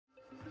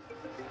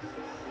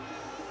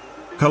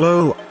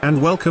Hello,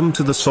 and welcome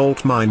to the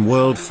Salt Mine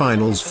World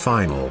Finals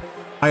final.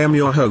 I am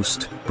your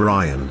host,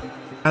 Brian.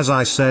 As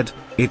I said,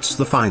 it's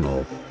the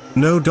final.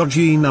 No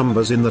dodgy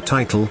numbers in the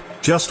title,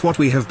 just what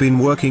we have been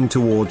working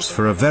towards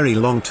for a very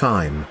long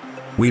time.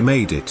 We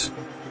made it.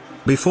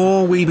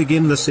 Before we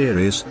begin the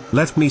series,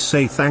 let me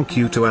say thank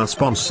you to our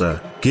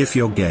sponsor, GIF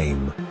Your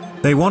Game.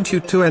 They want you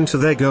to enter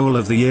their Goal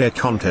of the Year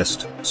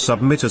contest,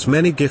 submit as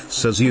many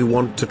gifts as you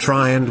want to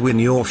try and win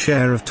your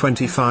share of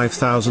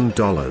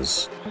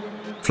 $25,000.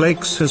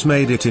 Flakes has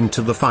made it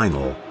into the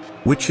final,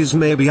 which is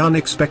maybe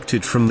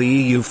unexpected from the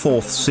EU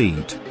 4th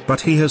seed, but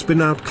he has been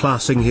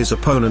outclassing his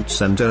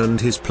opponents and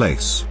earned his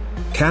place.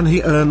 Can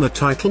he earn the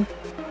title?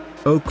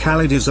 Oh,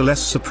 Khaled is a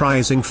less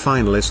surprising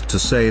finalist to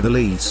say the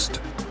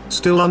least.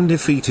 Still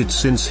undefeated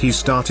since he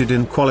started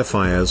in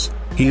qualifiers,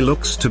 he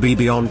looks to be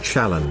beyond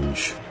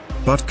challenge.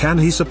 But can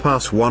he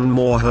surpass one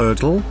more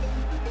hurdle?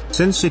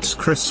 Since it's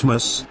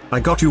Christmas, I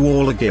got you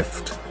all a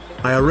gift.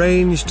 I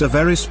arranged a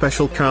very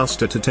special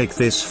caster to take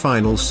this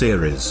final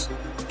series.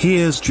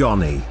 Here's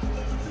Johnny.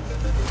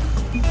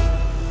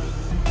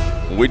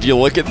 Would you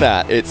look at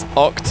that? It's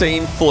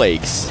Octane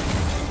Flakes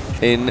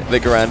in the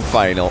grand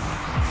final.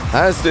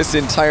 Has this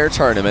entire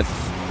tournament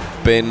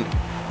been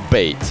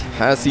bait?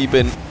 Has he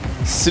been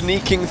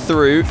sneaking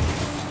through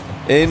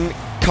in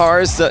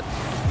cars that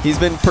he's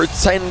been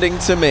pretending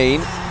to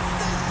main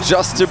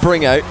just to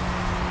bring out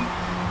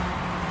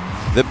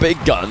the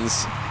big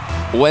guns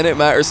when it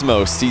matters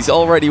most? He's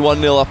already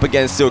 1-0 up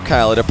against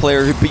Khaled, a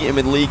player who beat him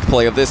in league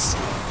play of this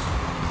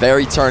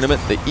very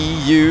tournament, the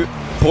EU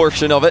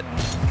portion of it.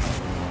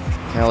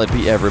 Khaled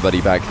beat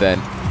everybody back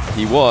then.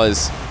 He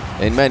was,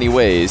 in many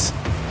ways,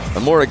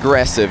 a more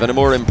aggressive and a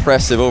more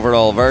impressive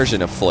overall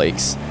version of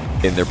Flakes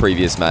in their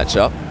previous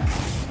matchup.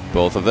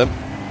 Both of them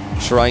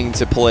trying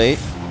to play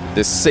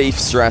the safe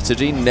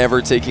strategy, never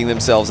taking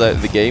themselves out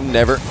of the game,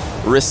 never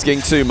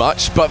risking too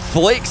much. But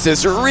Flakes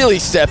is really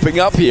stepping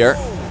up here.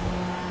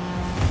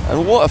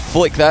 And what a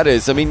flick that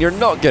is. I mean, you're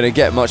not going to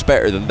get much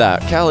better than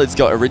that. Khaled's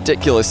got a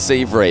ridiculous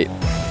save rate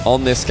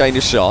on this kind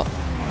of shot.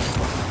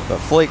 But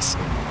Flakes,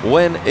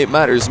 when it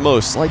matters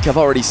most, like I've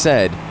already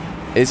said,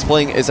 is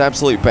playing his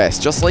absolute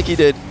best, just like he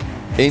did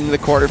in the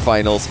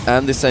quarterfinals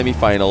and the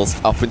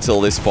semi-finals up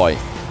until this point.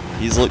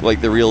 He's looked like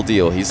the real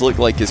deal. He's looked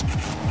like his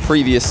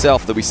previous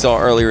self that we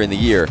saw earlier in the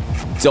year,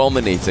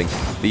 dominating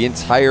the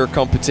entire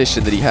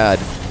competition that he had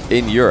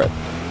in Europe,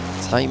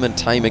 time and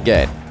time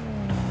again.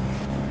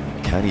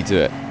 Can he do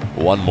it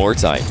one more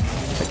time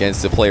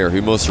against a player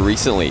who most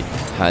recently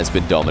has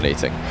been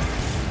dominating?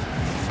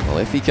 Well,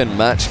 if he can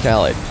match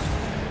Khaled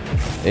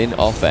in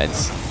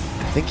offense,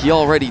 I think he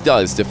already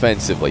does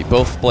defensively.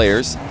 Both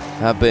players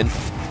have been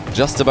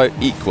just about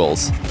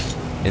equals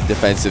in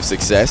defensive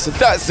success. And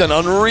that's an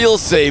unreal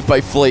save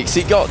by Flakes.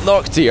 He got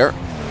knocked here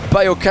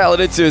by Khaled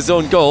into his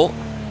own goal,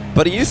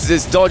 but he uses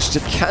his dodge to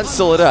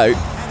cancel it out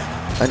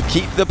and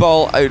keep the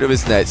ball out of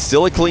his net.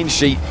 Still a clean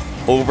sheet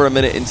over a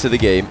minute into the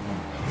game.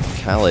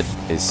 Khaled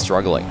is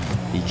struggling.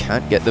 He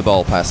can't get the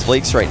ball past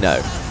Flakes right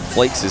now.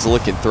 Flakes is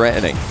looking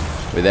threatening.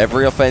 With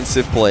every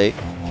offensive play,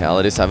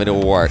 Khaled is having to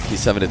work.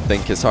 He's having to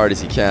think as hard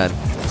as he can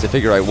to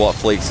figure out what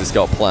Flakes has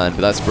got planned.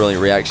 But that's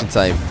brilliant reaction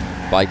time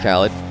by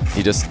Khaled.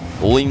 He just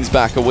leans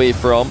back away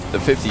from the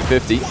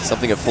 50-50,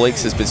 something that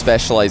Flakes has been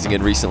specializing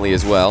in recently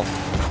as well.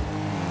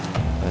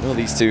 I know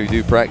these two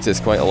do practice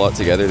quite a lot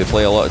together. They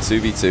play a lot of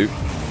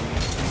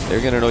 2v2.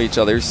 They're going to know each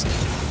other's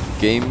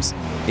games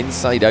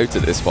inside out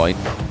at this point.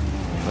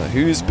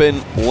 Who's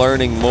been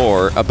learning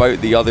more about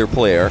the other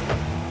player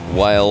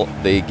while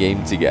they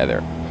game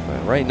together?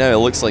 Right now it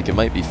looks like it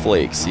might be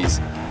Flakes. He's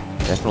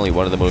definitely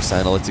one of the most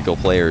analytical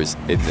players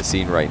in the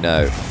scene right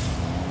now.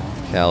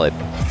 Khaled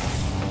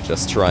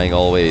just trying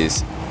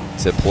always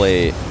to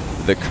play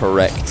the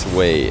correct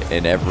way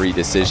in every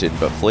decision,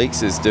 but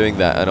Flakes is doing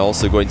that and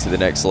also going to the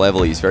next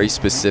level. He's very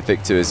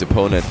specific to his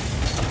opponent,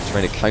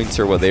 trying to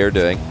counter what they're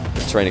doing,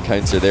 trying to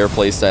counter their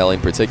playstyle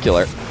in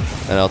particular.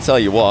 And I'll tell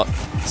you what,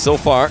 so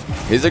far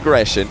his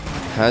aggression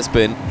has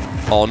been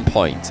on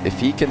point. If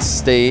he can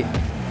stay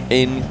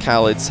in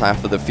Khaled's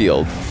half of the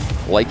field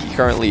like he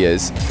currently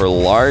is for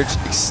large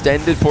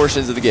extended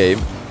portions of the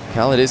game,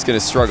 Khaled is going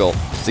to struggle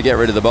to get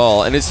rid of the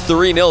ball. And it's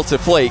 3-0 to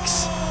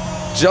Flakes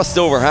just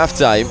over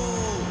halftime.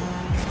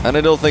 And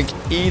I don't think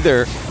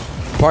either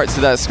parts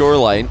of that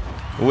scoreline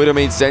would have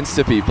made sense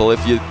to people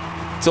if you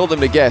told them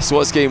to guess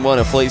what's game one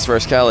of Flakes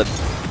versus Khaled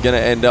going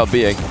to end up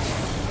being.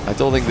 I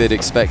don't think they'd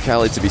expect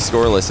Khaled to be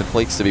scoreless and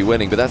Flakes to be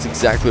winning, but that's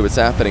exactly what's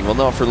happening. Well,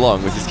 not for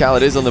long, because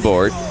Khaled is on the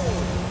board.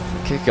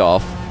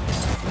 Kickoff,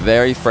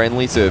 very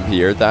friendly to him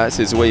here. That's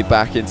his way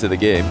back into the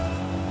game.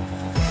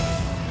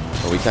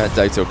 But we can't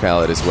doubt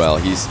Khaled as well.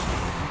 He's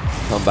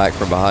come back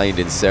from behind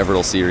in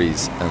several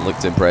series and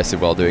looked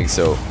impressive while doing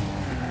so.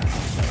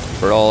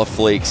 For all of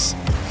Flakes'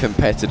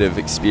 competitive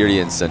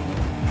experience and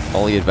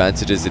all the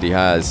advantages that he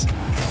has,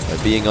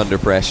 being under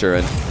pressure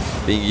and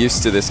being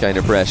used to this kind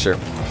of pressure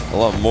a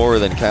lot more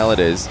than Khaled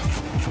is.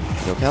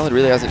 You know, Khaled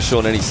really hasn't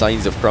shown any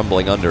signs of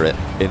crumbling under it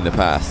in the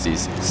past.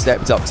 He's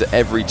stepped up to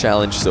every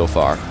challenge so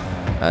far,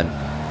 and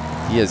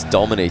He has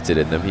dominated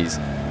in them. He's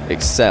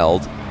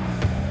excelled.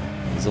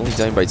 He's only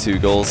down by 2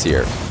 goals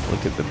here.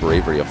 Look at the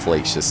bravery of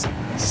Flakes, just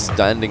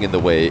standing in the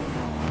way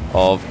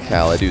of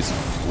Khaled, who's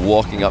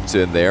walking up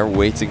to him there,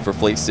 waiting for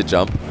Flakes to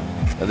jump.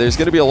 And there's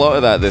going to be a lot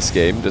of that this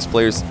game, just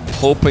players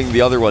hoping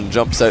the other one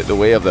jumps out the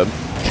way of them.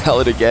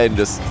 Khaled again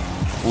just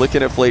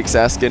looking at Flakes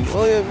asking,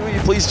 well, will you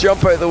please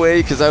jump out of the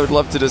way, because I would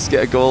love to just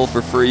get a goal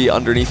for free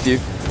underneath you.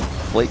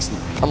 Flakes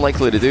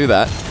unlikely to do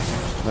that.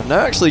 But now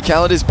actually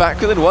Khaled is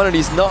back within 1, and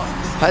he's not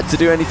had to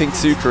do anything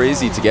too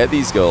crazy to get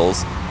these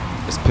goals.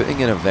 Just putting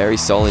in a very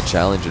solid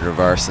challenge in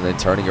reverse and then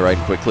turning around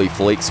quickly.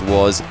 Flakes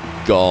was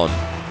gone.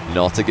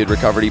 Not a good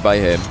recovery by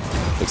him.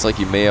 Looks like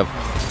he may have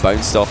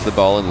bounced off the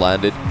ball and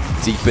landed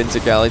deep into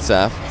Khaled's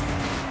half.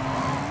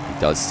 He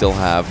does still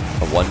have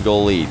a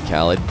 1-goal lead.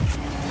 Khaled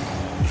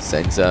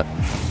sends a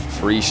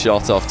free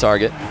shot off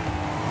target.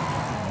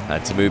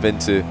 Had to move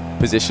into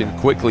position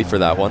quickly for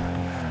that one.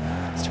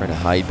 He's trying to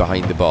hide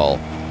behind the ball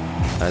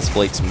as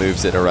Flakes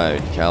moves it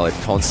around. Khaled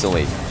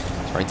constantly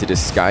trying to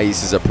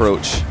disguise his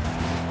approach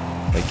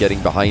by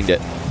getting behind it.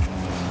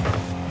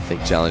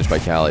 Big challenge by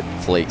Khaled.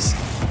 Flakes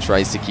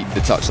tries to keep the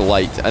touch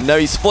light, and now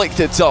he's flicked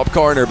it top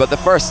corner, but the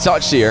first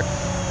touch here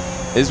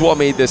is what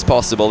made this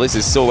possible. This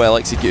is so well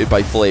executed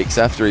by Flakes.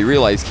 After he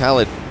realized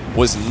Khaled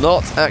was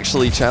not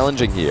actually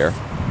challenging here,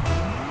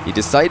 he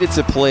decided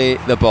to play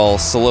the ball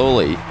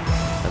slowly,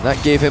 and that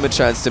gave him a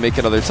chance to make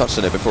another touch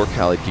on it before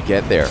Khaled could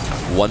get there.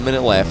 1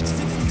 minute left,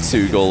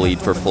 2-goal lead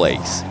for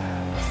Flakes.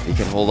 He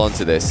can hold on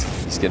to this.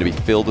 He's going to be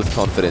filled with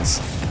confidence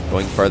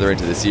going further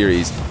into the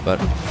series, but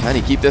can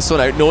he keep this one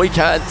out? No, he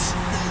can't.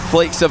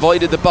 Flakes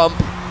avoided the bump,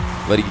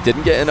 but he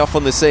didn't get enough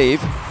on the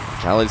save.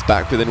 Khaled's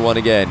back within 1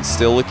 again,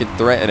 still looking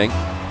threatening,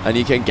 and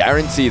you can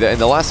guarantee that in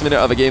the last minute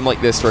of a game like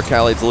this where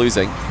Khaled's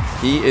losing,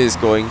 he is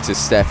going to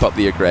step up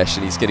the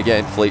aggression. He's going to get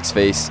in Flakes'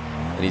 face,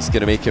 and he's going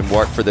to make him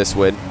work for this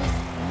win.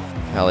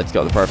 Khaled's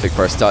got the perfect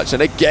first touch,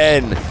 and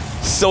again,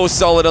 so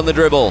solid on the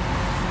dribble,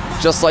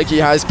 just like he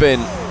has been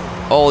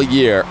all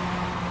year.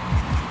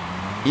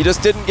 He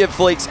just didn't give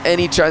Flakes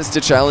any chance to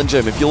challenge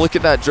him. If you look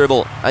at that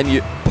dribble and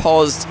you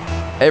paused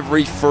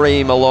every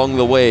frame along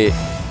the way,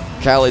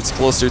 Khaled's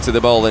closer to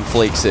the ball than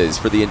Flakes is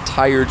for the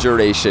entire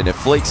duration. If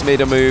Flakes made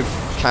a move,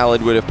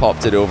 Khaled would have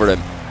popped it over him.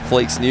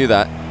 Flakes knew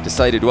that,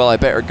 decided, well, I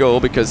better go,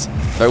 because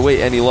if I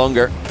wait any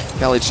longer,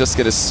 Khaled's just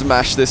going to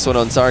smash this one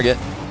on target.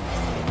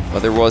 But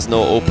there was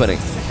no opening.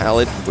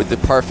 Khaled with the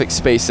perfect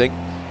spacing,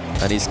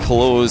 and he's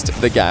closed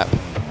the gap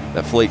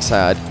that Flakes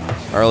had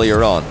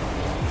earlier on.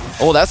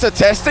 Oh, that's a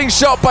testing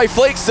shot by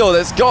Flakes, though,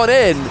 that's gone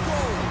in.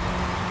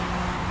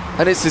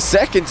 And it's the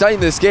second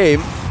time this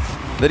game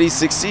that he's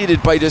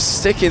succeeded by just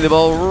sticking the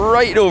ball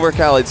right over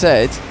Khaled's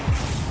head.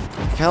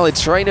 Khaled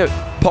trying to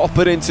pop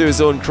it into his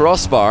own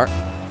crossbar,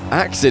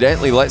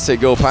 accidentally lets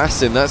it go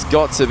past him. That's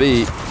got to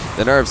be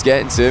the nerves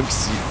getting to him,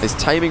 because his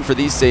timing for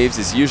these saves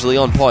is usually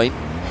on point.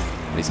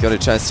 And he's got a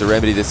chance to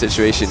remedy the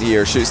situation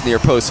here. Shoots near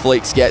post,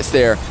 Flakes gets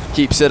there,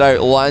 keeps it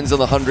out, lands on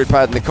the 100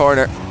 pad in the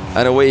corner,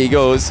 and away he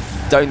goes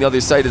down the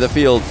other side of the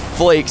field.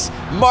 Flakes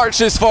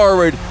marches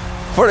forward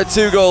for a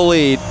 2-goal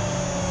lead,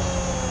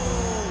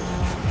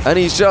 and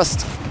he's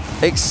just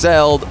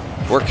excelled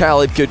where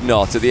Khaled could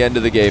not at the end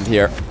of the game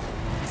here.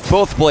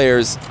 Both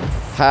players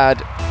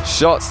had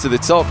shots to the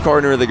top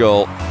corner of the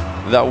goal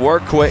that were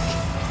quick,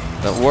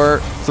 that were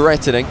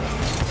threatening.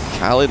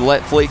 Khaled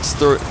let Flakes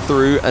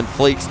through, and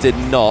Flakes did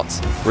not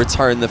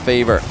return the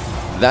favour.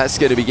 That's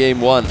going to be game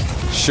 1.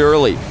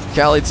 Surely.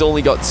 Khaled's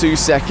only got 2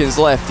 seconds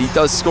left. He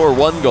does score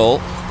 1 goal,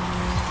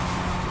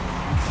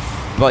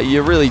 but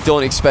you really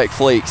don't expect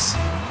Flakes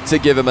to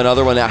give him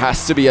another one. It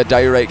has to be a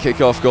direct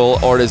kickoff goal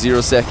or a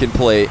 0-second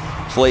play.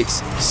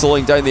 Flakes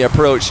slowing down the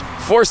approach,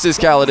 forces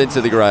Khaled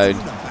into the ground,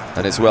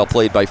 and it's well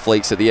played by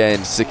Flakes at the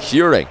end,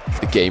 securing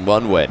the game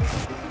 1 win.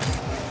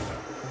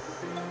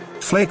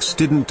 Flakes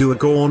didn't do a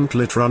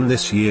gauntlet run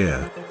this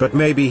year, but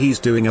maybe he's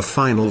doing a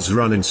finals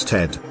run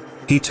instead.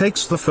 He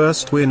takes the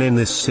first win in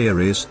this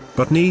series,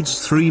 but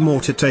needs 3 more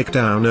to take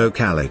down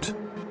Khaled.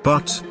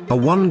 But a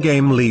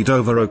 1-game lead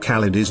over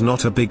Khaled is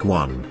not a big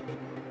one.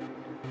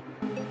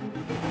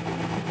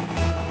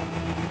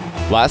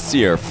 Last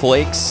year,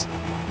 Flakes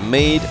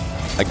made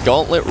a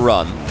gauntlet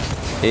run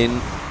in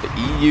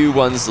the EU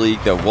Ones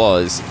League that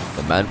was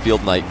the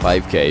Manfield Night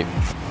 5K.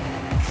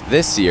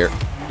 This year,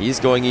 he's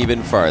going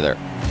even further.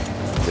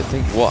 To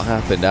think what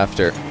happened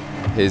after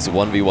his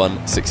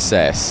 1v1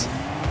 success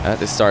at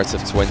the start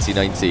of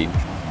 2019,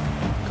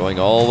 going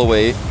all the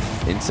way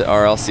into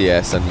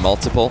RLCS and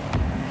multiple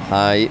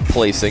high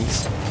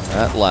placings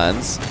at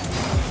LANs.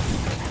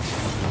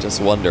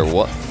 Just wonder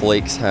what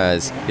Flakes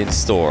has in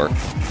store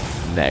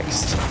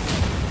next.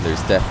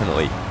 There's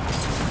definitely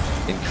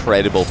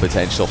incredible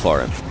potential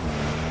for him.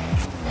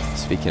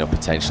 Speaking of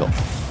potential,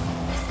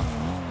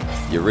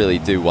 you really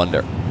do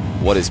wonder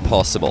what is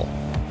possible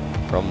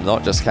from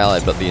not just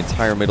Khaled, but the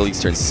entire Middle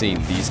Eastern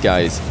scene. These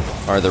guys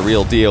are the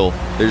real deal.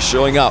 They're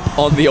showing up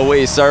on the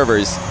away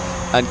servers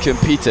and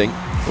competing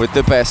with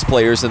the best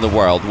players in the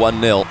world.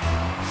 1-0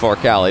 for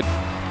Khaled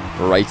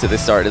right at the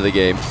start of the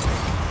game.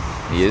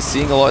 He is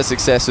seeing a lot of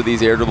success with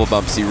these air dribble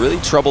bumps. He really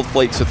troubled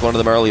Flakes with one of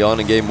them early on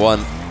in game 1,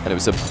 and it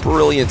was a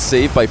brilliant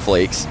save by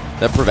Flakes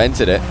that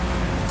prevented it.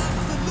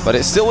 But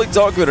it still looked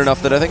awkward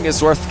enough that I think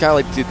it's worth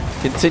Khaled to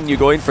continue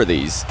going for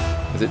these,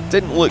 because it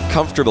didn't look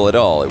comfortable at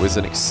all. It was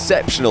an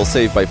exceptional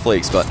save by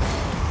Flakes, but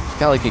if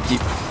Khaled can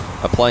keep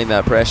applying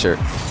that pressure,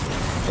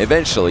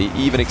 eventually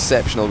even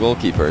exceptional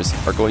goalkeepers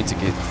are going to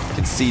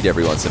concede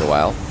every once in a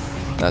while.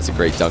 That's a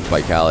great dunk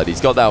by Khaled.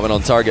 He's got that one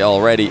on target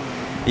already.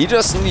 He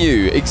just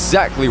knew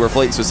exactly where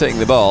Flakes was hitting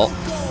the ball,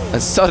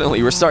 and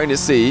suddenly we're starting to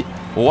see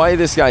why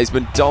this guy's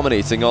been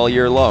dominating all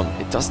year long.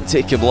 It doesn't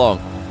take him long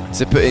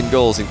to put in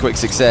goals in quick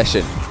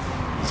succession.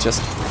 He's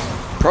just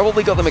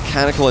probably got the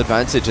mechanical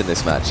advantage in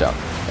this matchup.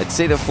 I'd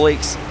say that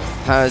Flakes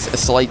has a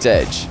slight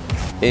edge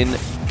in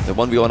the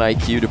 1v1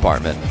 IQ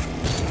department,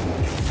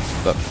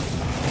 but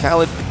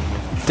Khaled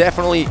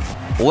definitely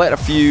let a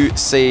few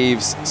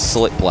saves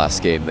slip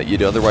last game that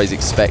you'd otherwise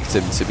expect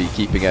him to be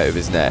keeping out of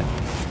his net.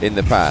 In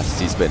the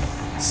past, he's been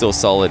so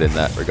solid in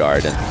that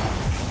regard, and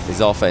his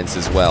offense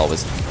as well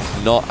was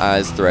not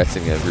as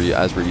threatening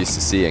as we're used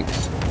to seeing.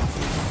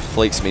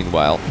 Flakes,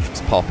 meanwhile,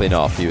 was popping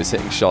off. He was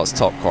hitting shots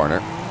top corner,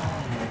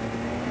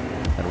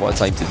 and what a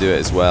time to do it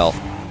as well.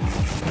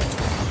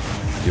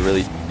 You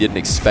really didn't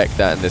expect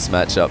that in this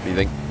matchup. You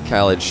think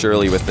Khaled,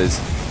 surely with his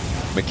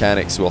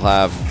mechanics, will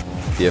have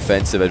the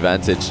offensive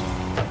advantage.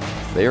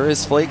 There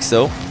is Flakes,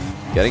 though,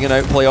 getting an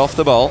outplay off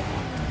the ball,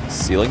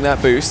 sealing that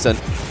boost, and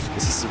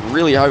this is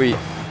really how he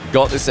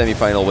got the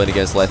semi-final win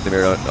against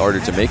Lethamyr in order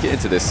to make it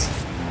into this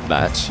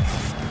match.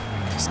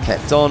 Just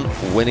kept on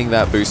winning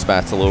that boost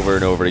battle over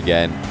and over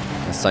again.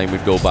 As time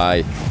would go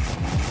by,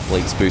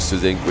 Flakes' boost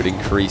would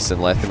increase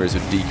and Lethamyr's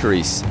would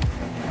decrease.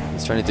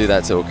 He's trying to do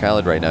that to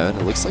Khaled right now, and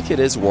it looks like it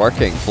is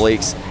working.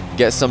 Flakes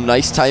gets some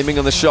nice timing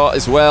on the shot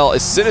as well.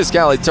 As soon as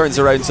Khaled turns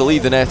around to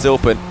leave the net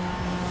open,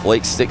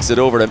 Flakes sticks it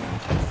over him.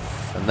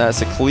 And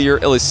that's a clear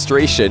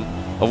illustration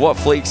of what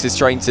Flakes is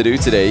trying to do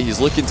today. He's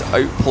looking to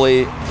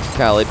outplay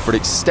Khaled for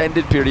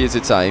extended periods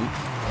of time.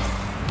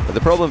 But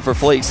the problem for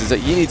Flakes is that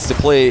he needs to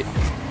play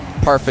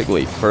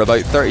perfectly for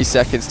about 30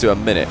 seconds to a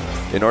minute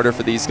in order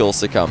for these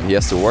goals to come. He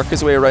has to work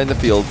his way around the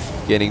field,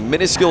 gaining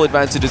minuscule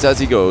advantages as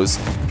he goes,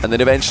 and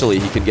then eventually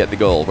he can get the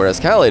goal.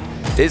 Whereas Khaled,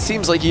 it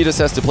seems like he just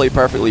has to play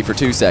perfectly for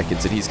 2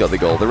 seconds and he's got the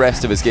goal. The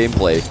rest of his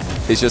gameplay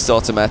is just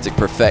automatic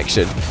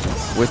perfection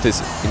with his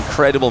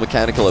incredible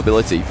mechanical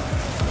ability.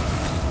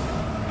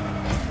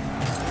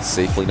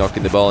 Safely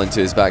knocking the ball into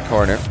his back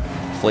corner.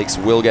 Flakes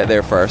will get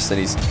there first, and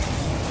he's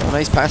a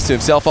nice pass to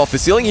himself off the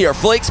ceiling here.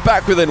 Flakes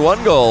back within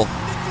 1 goal.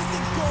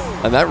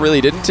 And that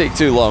really didn't take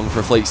too long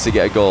for Flakes to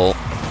get a goal.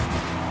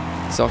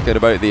 Talking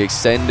about the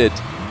extended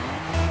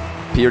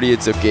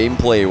periods of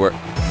gameplay where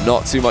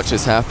not too much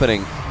is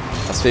happening,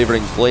 that's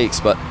favouring Flakes,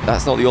 but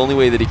that's not the only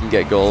way that he can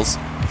get goals.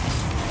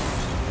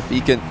 If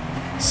he can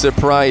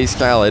surprise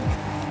Khaled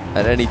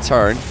at any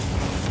turn,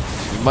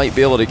 he might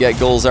be able to get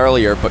goals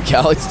earlier, but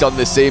Khaled's done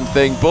the same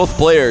thing. Both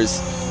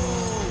players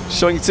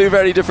showing 2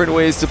 very different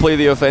ways to play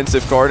the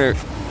offensive corner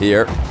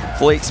here.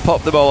 Flakes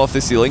popped the ball off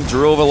the ceiling,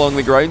 drove along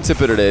the ground to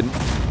put it in.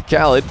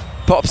 Khaled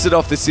pops it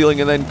off the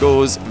ceiling and then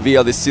goes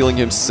via the ceiling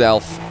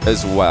himself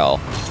as well.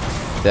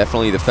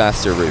 Definitely the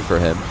faster route for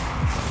him.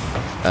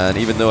 And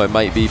even though it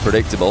might be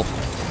predictable,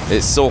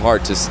 it's so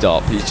hard to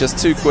stop. He's just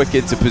too quick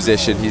into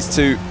position. He's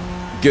too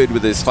good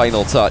with his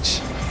final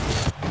touch.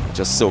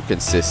 Just so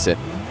consistent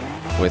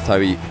with how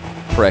he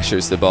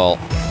pressures the ball.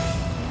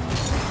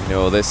 You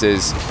know, this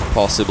is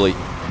possibly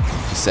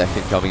the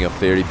second coming of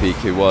Fieletakekkilyes,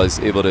 who was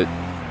able to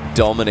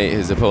dominate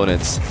his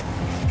opponents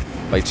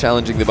by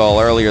challenging the ball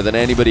earlier than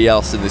anybody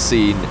else in the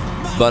scene,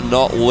 but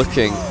not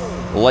looking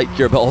like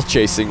you're ball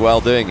chasing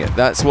while doing it.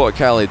 That's what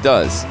Khaled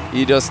does.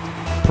 He just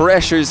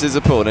pressures his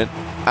opponent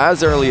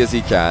as early as he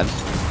can.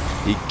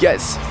 He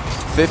gets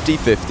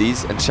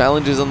 50-50s and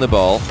challenges on the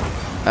ball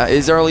at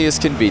his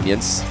earliest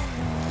convenience.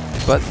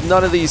 But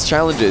none of these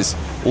challenges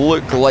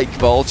look like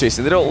ball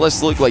chasing. They don't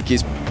just look like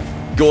he's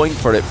going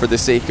for it for the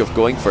sake of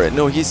going for it.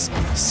 No, he's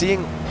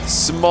seeing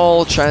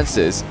small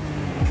chances,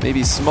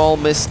 maybe small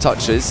missed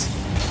touches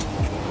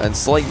and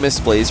slight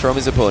misplays from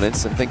his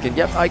opponents and thinking,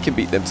 yep, I can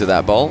beat them to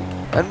that ball.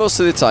 And most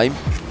of the time,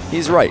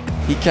 he's right.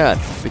 He can,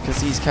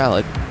 because he's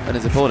Khaled and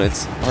his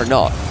opponents are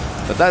not.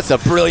 But that's a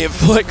brilliant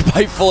flick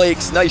by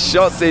Flakes. Nice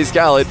shot, says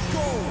Khaled,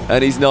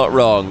 and he's not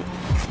wrong.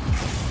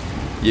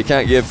 You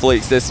can't give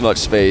Flakes this much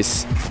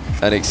space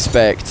and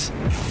expect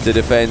to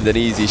defend an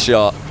easy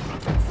shot.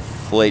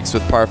 Flakes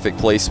with perfect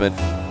placement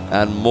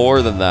and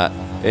more than that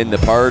in the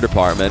power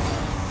department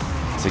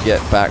to get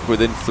back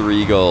within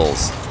 3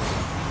 goals.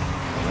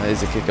 That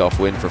is a kickoff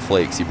win for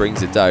Flakes. He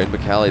brings it down,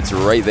 but Khaled's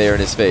right there in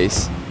his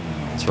face,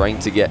 trying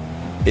to get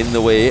in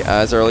the way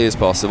as early as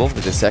possible. For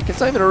the second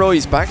time in a row,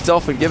 he's backed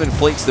off and given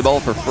Flakes the ball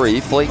for free.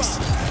 Flakes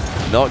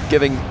not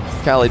giving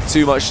Khaled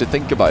too much to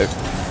think about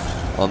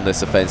on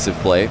this offensive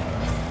play.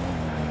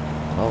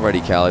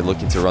 Already Khaled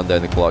looking to run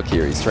down the clock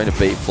here. He's trying to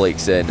bait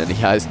Flakes in, and he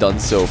has done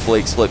so.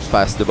 Flakes flips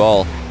past the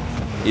ball.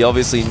 He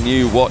obviously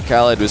knew what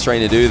Khaled was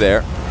trying to do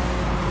there.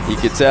 He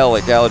could tell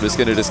that Khaled was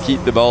going to just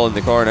keep the ball in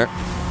the corner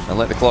and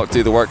let the clock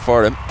do the work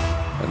for him.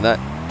 And that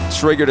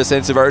triggered a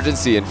sense of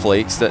urgency in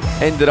Flakes that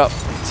ended up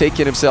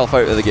taking himself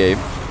out of the game.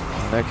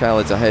 Now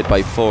Khaled's ahead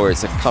by 4.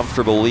 It's a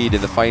comfortable lead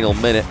in the final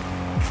minute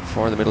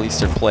for the Middle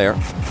Eastern player.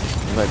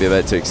 He might be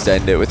about to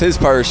extend it. With his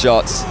power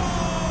shots,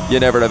 you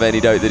never have any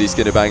doubt that he's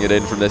going to bang it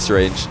in from this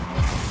range.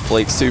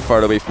 Flakes too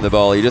far away from the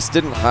ball. He just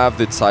didn't have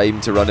the time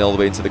to run all the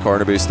way into the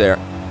corner boost there.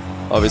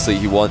 Obviously,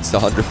 he wants the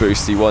 100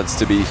 boost. He wants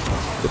to be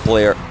the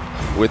player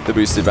with the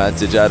boost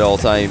advantage at all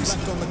times.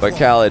 But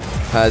Khaled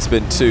has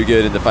been too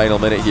good in the final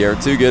minute here.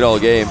 Too good all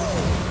game.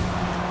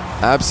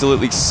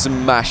 Absolutely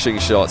smashing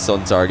shots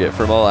on target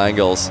from all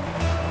angles.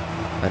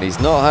 And he's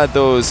not had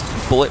those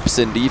blips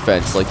in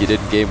defense like he did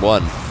in game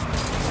 1.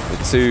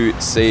 The 2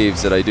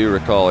 saves that I do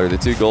recall, or the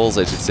 2 goals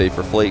I should say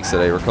for Flakes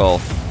that I recall,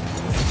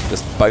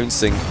 just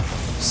bouncing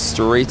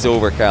straight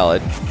over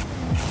Khaled,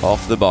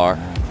 off the bar,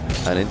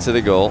 and into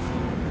the goal.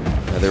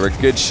 Now, they were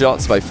good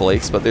shots by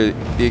Flakes, but they're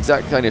the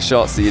exact kind of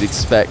shots that you'd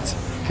expect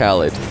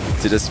Khaled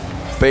to just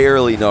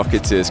barely knock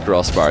it to his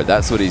crossbar.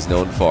 That's what he's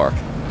known for.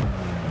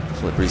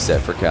 Flip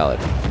reset for Khaled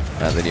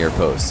at the near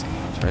post.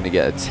 Trying to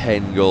get a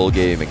 10-goal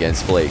game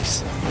against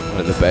Flakes,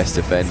 one of the best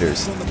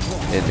defenders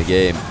in the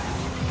game.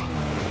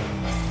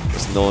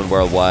 Just known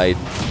worldwide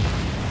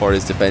for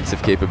his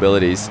defensive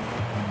capabilities.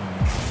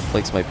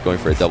 Flakes might be going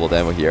for a double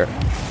demo here.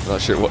 I'm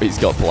not sure what he's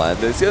got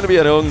planned. It's going to be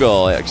an own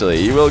goal, actually.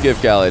 He will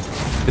give Khaled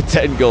the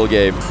 10-goal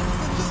game.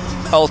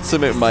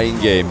 Ultimate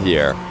mind game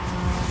here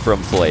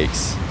from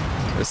Flakes.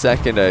 For a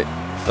second, I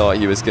thought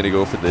he was going to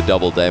go for the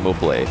double demo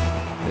play.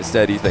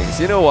 Instead, he thinks,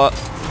 you know what?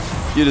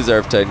 You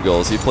deserve 10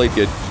 goals. You played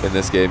good in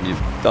this game.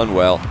 You've done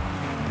well.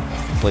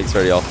 Flakes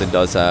very often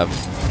does have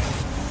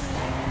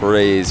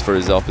praise for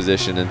his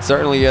opposition, and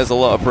certainly he has a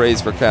lot of praise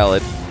for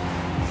Khaled.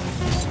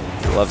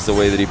 He loves the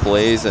way that he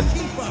plays, and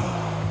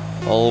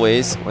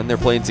always, when they're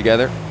playing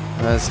together,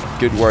 has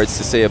good words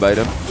to say about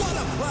him.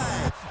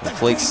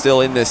 Flakes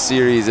still in this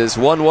series. It's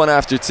 1-1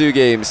 after 2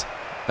 games.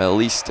 At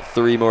least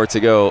 3 more to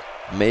go.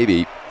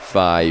 Maybe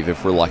 5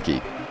 if we're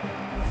lucky.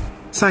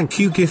 Thank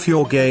you GIF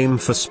Your Game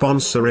for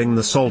sponsoring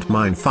the Salt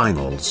Mine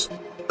Finals.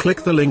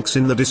 Click the links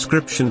in the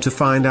description to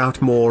find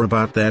out more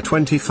about their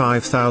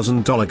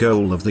 $25,000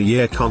 Goal of the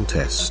Year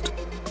contest.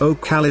 Oh,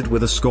 Khaled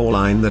with a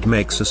scoreline that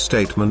makes a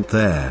statement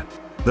there.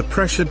 The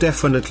pressure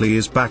definitely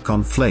is back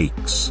on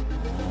Flakes.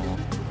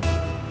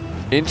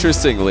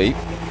 Interestingly,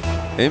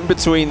 in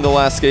between the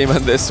last game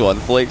and this one,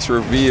 Flakes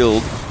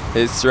revealed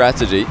his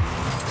strategy,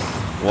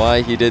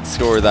 why he did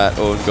score that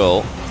own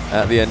goal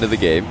at the end of the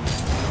game.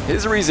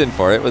 His reason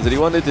for it was that he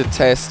wanted to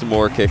test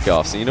more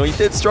kickoffs. And you know, he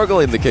did struggle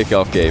in the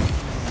kickoff game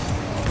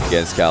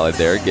against Khaled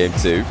there, game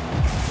 2.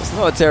 It's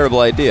not a terrible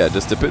idea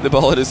just to put the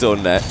ball at his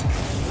own net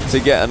to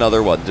get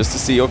another one, just to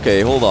see,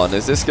 okay, hold on,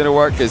 is this going to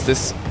work? Is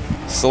this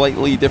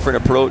slightly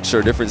different approach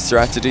or different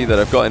strategy that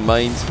I've got in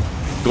mind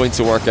going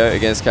to work out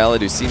against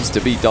Khaled, who seems to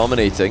be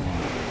dominating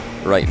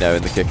right now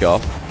in the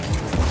kickoff?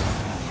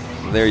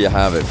 And there you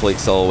have it.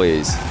 Flakes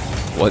always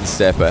one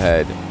step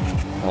ahead,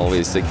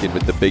 always thinking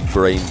with the big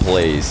brain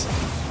plays.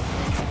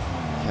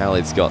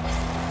 Khaled's got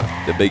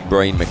the big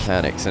brain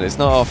mechanics, and it's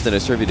not often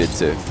attributed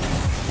to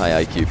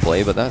high IQ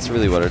play, but that's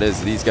really what it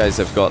is. These guys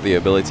have got the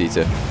ability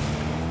to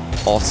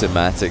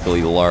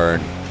automatically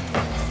learn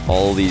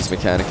all these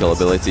mechanical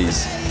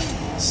abilities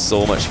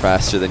so much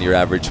faster than your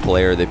average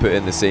player. They put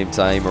in the same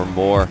time or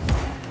more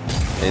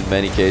in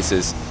many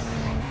cases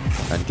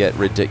and get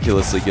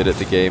ridiculously good at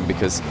the game,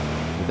 because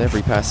with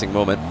every passing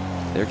moment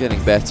they're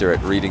getting better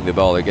at reading the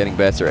ball, they're getting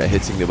better at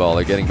hitting the ball,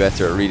 they're getting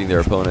better at reading their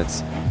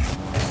opponents.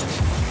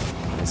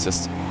 It's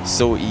just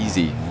so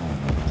easy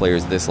for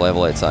players at this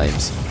level at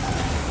times.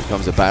 It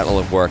becomes a battle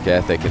of work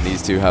ethic, and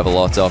these two have a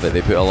lot of it.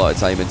 They put a lot of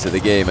time into the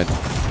game, and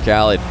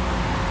Khaled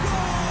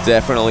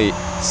definitely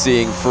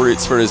seeing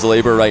fruits for his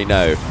labor right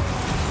now.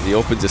 He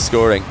opened to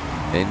scoring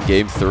in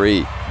game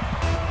 3.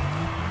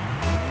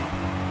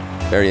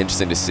 Very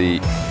interesting to see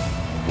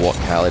what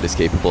Khaled is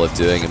capable of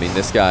doing. I mean,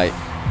 this guy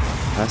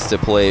has to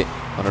play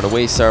on an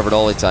away server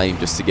all the time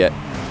just to get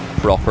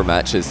proper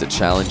matches that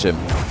challenge him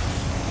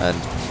and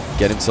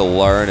get him to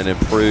learn and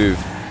improve.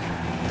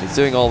 He's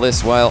doing all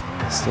this while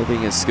still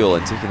being in school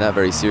and taking that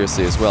very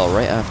seriously as well.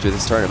 Right after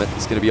this tournament,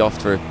 he's going to be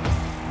off for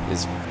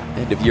his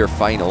end-of-year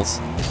finals.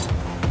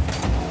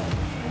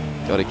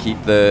 Got to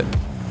keep the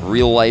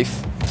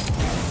real-life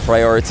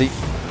priority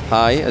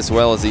high as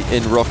well as the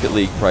in-Rocket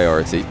League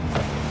priority.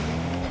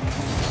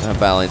 That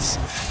balance,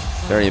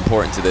 very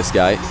important to this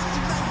guy.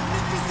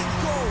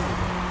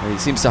 And he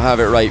seems to have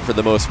it right for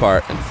the most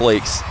part, and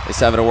Flakes is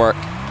having to work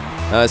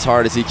as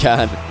hard as he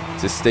can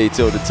to stay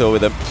toe-to-toe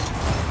with him.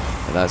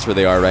 And that's where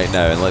they are right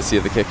now. And let's see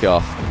if the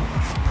kickoff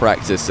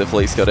practice that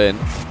Flakes got in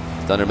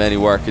has done him any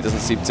work. It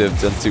doesn't seem to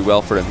have done too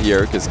well for him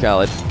here, because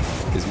Khaled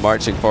is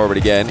marching forward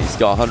again. He's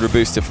got 100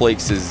 boost to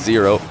Flakes'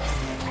 0.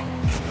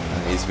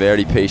 And he's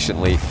very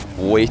patiently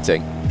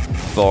waiting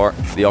for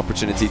the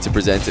opportunity to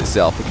present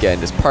itself.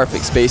 Again, just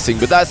perfect spacing,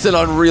 but that's an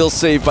unreal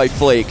save by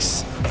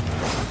Flakes.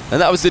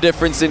 And that was the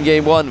difference in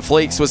game 1.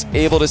 Flakes was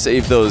able to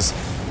save those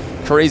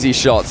crazy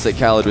shots that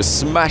Khaled was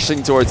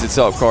smashing towards the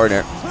top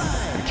corner.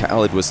 And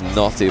Khaled was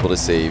not able to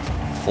save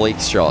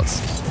Flake's shots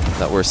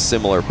that were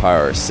similar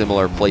power,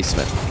 similar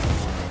placement.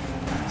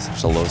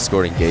 Such a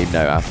low-scoring game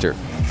now after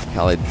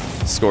Khaled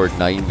scored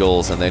 9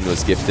 goals and then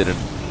was gifted a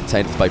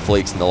 10th by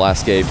Flakes in the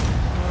last game.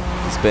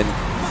 He's been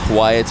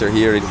quieter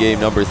here in game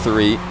number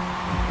 3,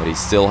 but he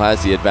still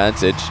has the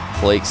advantage.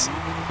 Flakes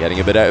getting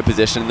a bit out of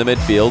position in the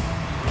midfield.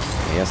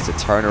 He has to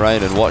turn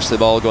around and watch the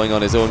ball going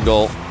on his own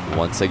goal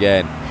once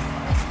again.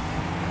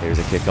 Here's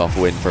a kickoff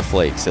win for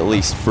Flakes, at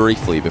least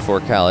briefly, before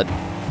Khaled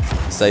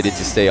decided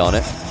to stay on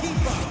it.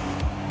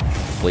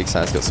 Flakes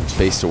has got some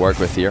space to work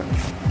with here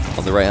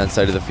on the right-hand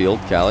side of the field.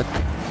 Khaled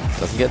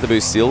doesn't get the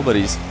boost steal, but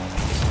he's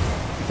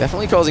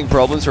definitely causing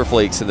problems for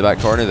Flakes in the back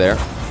corner there.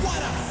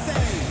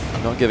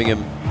 Not giving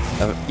him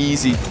an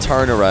easy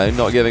turnaround,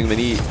 not giving him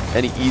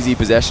any easy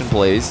possession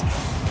plays.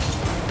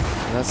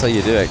 And that's how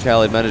you do it.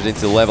 Khaled managing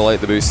to level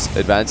out the boost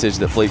advantage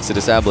that Flakes had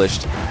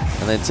established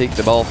and then take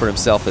the ball for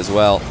himself as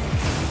well.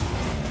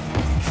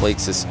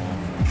 Flakes is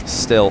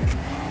still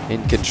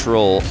in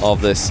control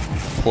of this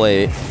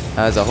play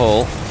as a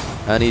whole,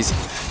 and he's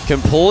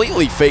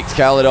completely faked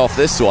Khaled off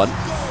this one.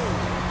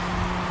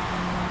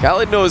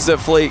 Khaled knows that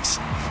Flakes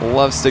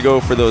loves to go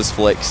for those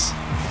flicks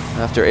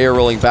after air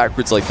rolling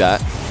backwards like that.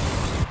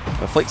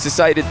 But Flakes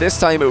decided this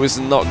time it was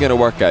not going to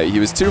work out. He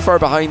was too far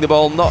behind the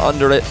ball, not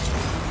under it,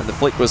 and the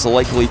flick was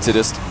likely to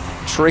just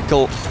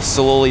trickle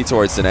slowly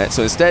towards the net.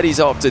 So instead he's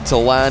opted to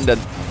land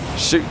and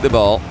shoot the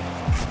ball.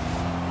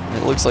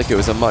 And it looks like it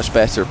was a much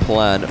better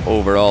plan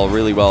overall.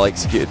 Really well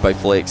executed by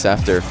Flakes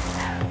after,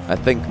 I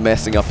think,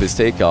 messing up his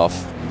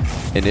takeoff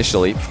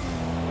initially.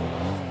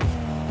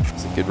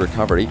 It's a good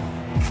recovery.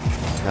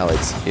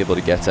 Khaled's able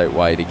to get out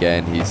wide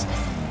again. He's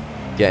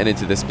getting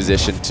into this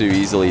position too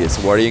easily.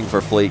 It's worrying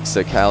for Flakes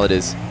that Khaled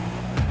is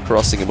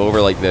crossing him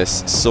over like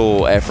this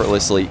so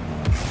effortlessly.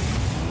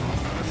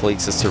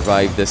 Flakes has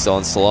survived this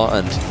onslaught,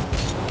 and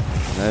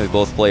now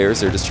both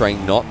players are just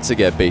trying not to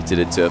get baited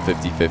into a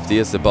 50-50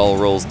 as the ball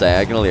rolls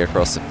diagonally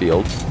across the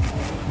field.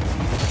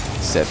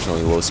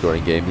 Exceptionally low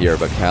scoring game here,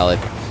 but Khaled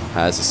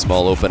has a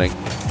small opening.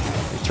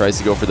 He tries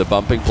to go for the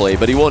bumping play,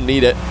 but he won't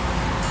need it.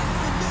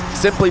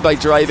 Simply by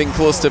driving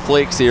close to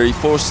Flakes here, he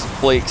forced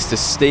Flakes to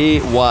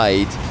stay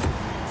wide.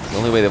 The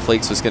only way that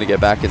Flakes was going to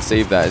get back and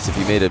save that is if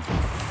he made a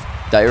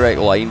direct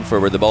line for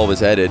where the ball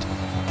was headed,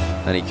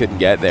 and he couldn't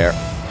get there.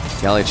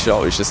 Khaled's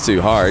shot was just too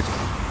hard.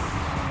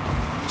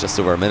 Just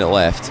over a minute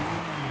left.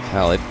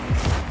 Khaled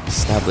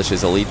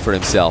establishes a lead for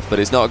himself, but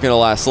it's not going to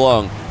last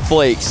long.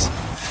 Flakes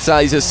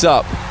ties us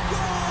up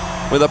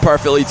with a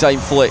perfectly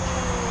timed flick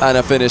and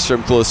a finish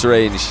from close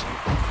range.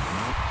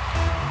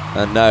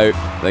 And now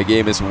the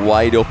game is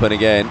wide open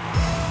again.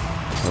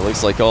 It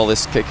looks like all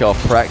this kickoff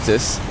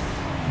practice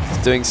is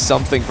doing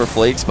something for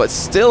Flakes, but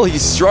still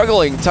he's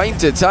struggling time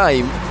to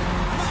time.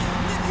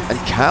 And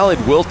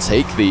Khaled will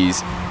take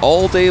these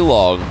all day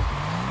long.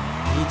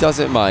 He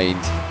doesn't mind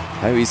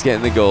how he's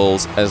getting the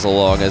goals as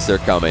long as they're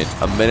coming.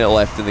 A minute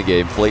left in the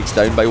game. Flakes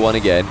down by 1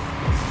 again.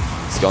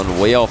 He's gone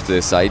way off to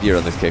the side here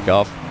on this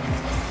kickoff.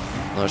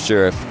 Not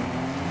sure if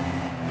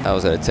that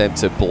was an attempt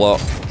to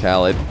block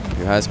Khaled,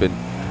 who has been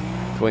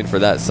going for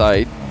that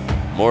side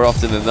more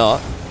often than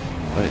not,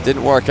 but it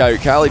didn't work out.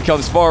 Khaled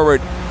comes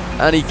forward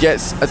and he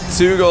gets a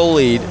 2-goal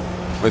lead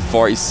with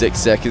 46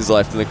 seconds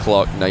left in the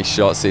clock. Nice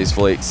shot, saves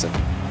Flakes. And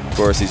of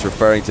course, he's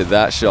referring to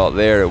that shot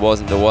there. It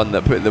wasn't the one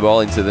that put the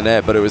ball into the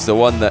net, but it was the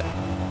one that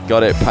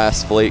got it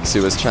past Flakes,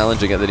 who was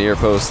challenging at the near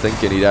post,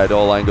 thinking he'd had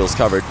all angles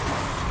covered.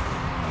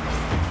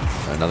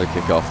 Another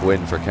kickoff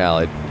win for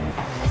Khaled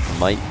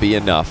might be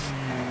enough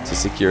to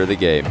secure the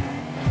game.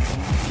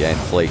 Again,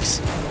 Flakes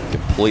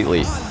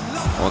completely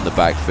on the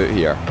back foot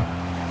here.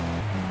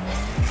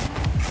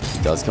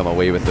 He does come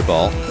away with the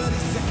ball,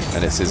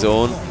 and it's his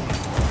own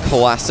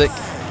classic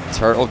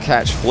turtle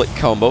catch flick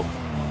combo.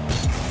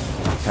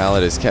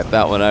 Khaled has kept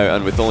that one out,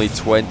 and with only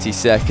 20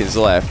 seconds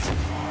left,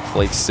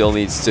 Flakes still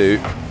needs 2.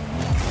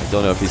 I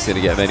don't know if he's going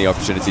to get many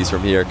opportunities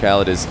from here.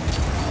 Khaled is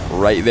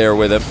right there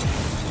with him,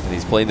 and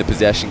he's playing the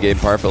possession game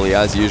perfectly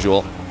as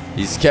usual.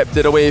 He's kept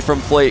it away from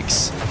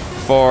Flakes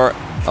for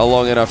a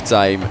long enough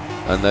time,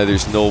 and now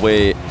there's no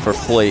way for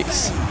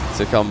Flakes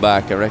to come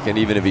back. I reckon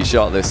even if he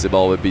shot this, the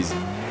ball would be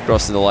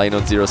crossing the line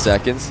on 0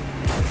 seconds.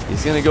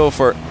 He's going to go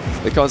for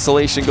the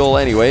consolation goal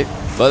anyway,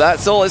 but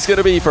that's all it's going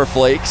to be for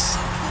Flakes,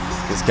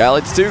 because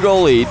Khaled's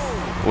 2-goal lead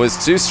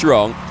was too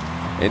strong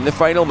in the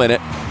final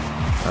minute,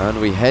 and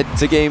we head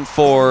to game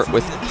 4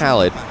 with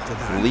Khaled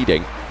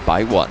leading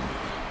by 1.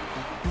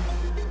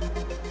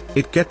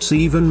 It gets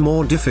even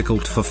more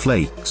difficult for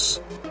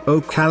Flakes.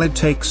 Khaled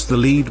takes the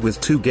lead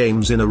with 2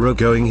 games in a row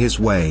going his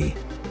way.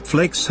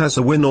 Flakes has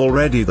a win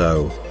already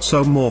though,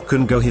 so more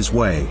can go his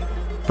way.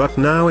 But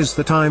now is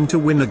the time to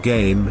win a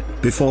game,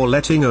 before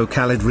letting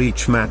Khaled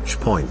reach match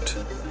point.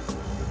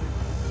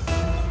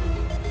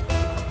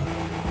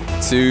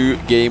 2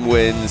 game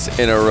wins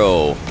in a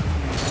row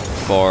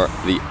for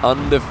the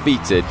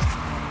undefeated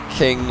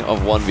king of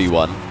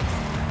 1v1.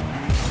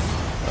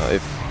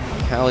 If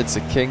Khaled's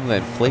a king,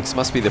 then Flakes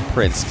must be the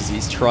prince, because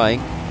he's trying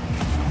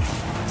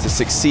to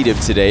succeed him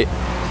today.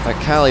 But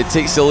Khaled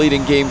takes the lead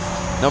in game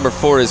number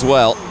 4 as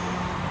well.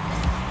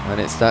 And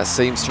it's that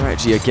same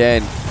strategy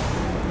again.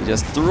 He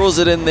just throws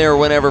it in there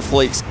whenever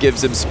Flakes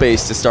gives him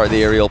space to start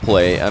the aerial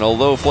play. And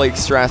although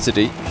Flakes'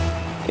 strategy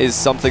is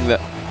something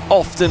that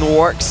often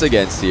works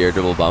against the air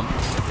double bump,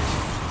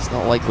 it's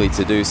not likely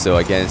to do so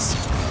against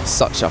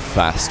such a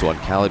fast one.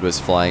 Khaled was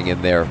flying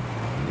in there.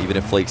 Even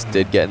if Flakes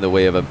did get in the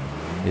way of him,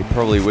 it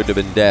probably would have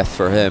been death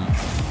for him.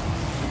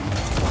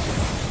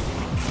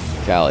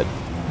 Khaled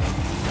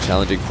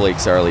challenging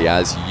Flakes early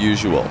as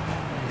usual.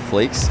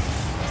 Flakes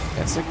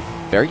gets a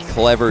very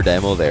clever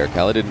demo there.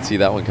 Khaled didn't see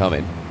that one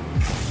coming,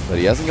 but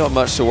he hasn't got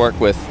much to work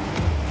with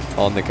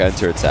on the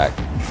counter-attack.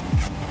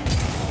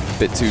 A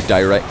bit too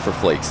direct for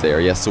Flakes there.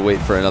 He has to wait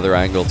for another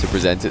angle to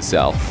present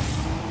itself.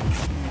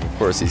 Of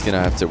course, he's going to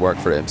have to work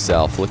for it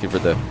himself, looking for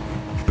the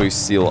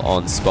boost seal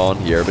on spawn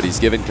here, but he's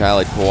given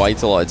Khaled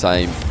quite a lot of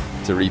time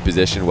to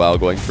reposition while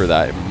going for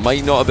that. It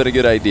might not have been a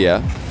good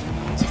idea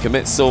to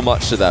commit so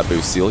much to that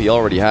boost seal. He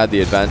already had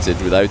the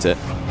advantage without it.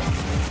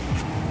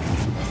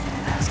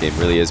 This game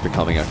really is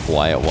becoming a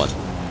quiet one.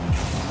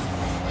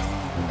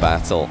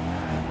 Battle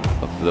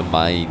of the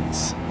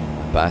minds.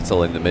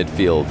 Battle in the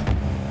midfield.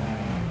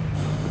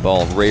 The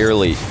ball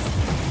rarely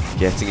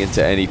getting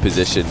into any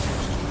position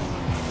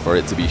for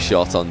it to be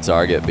shot on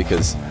target,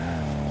 because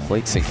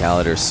Flakes and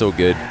Khaled are so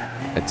good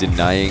at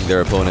denying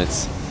their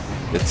opponents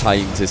the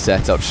time to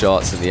set up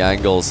shots and the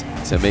angles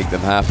to make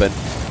them happen.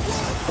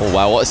 Oh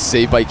wow, what a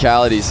save by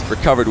Khaled. He's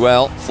recovered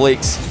well.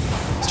 Flakes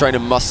is trying to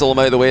muscle him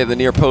out of the way at the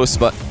near post,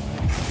 but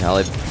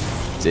Khaled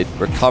did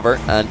recover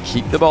and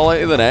keep the ball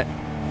out of the net.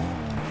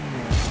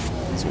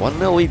 His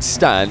 1-0 lead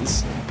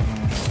stands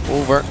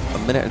over a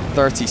minute and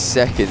 30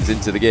 seconds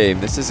into the game.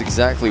 This is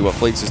exactly what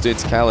Flakes was doing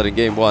to Khaled in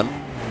game 1.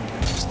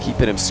 Just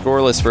keeping him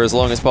scoreless for as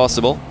long as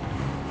possible.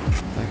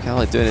 Now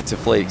Khaled doing it to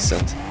Flakes,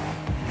 and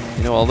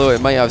you know, although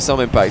it might have some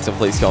impact on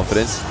Flakes'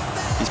 confidence,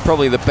 he's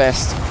probably the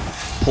best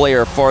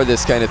player for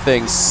this kind of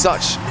thing.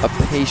 Such a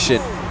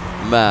patient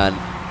man,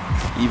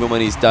 even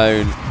when he's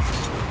down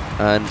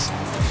and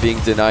being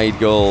denied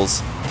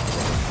goals.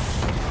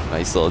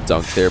 Nice little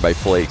dunk there by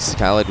Flakes.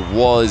 Khaled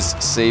was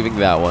saving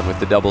that one with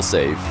the double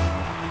save.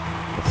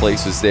 But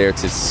Flakes was there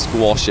to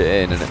squash it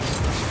in, and a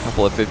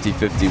couple of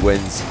 50-50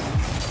 wins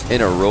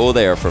in a row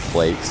there for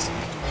Flakes.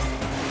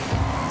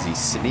 As he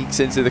sneaks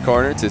into the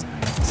corner to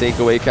take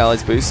away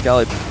Khaled's boost.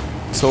 Khaled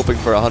was hoping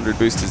for a 100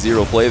 boost to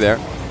 0 play there,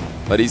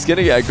 but he's going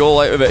to get a goal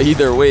out of it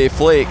either way.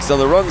 Flakes on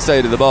the wrong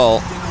side of the ball.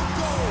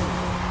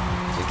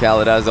 And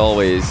Khaled, as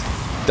always,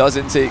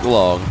 doesn't take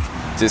long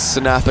to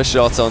snap a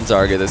shot on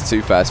target that's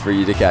too fast for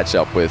you to catch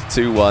up with.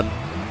 2-1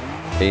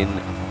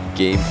 in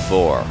game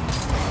 4.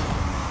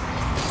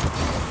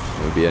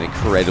 It would be an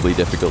incredibly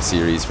difficult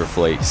series for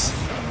Flakes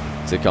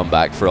to come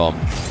back from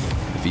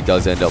if he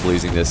does end up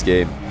losing this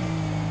game.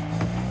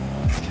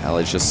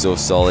 Khaled's just so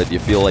solid. You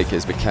feel like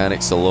his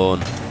mechanics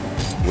alone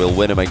will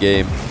win him a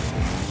game.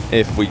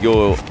 If we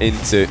go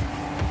into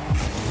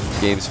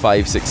games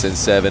 5, 6, and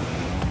 7,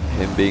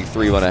 him being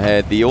 3-1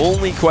 ahead, the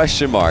only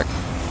question mark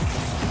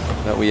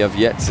that we have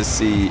yet to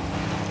see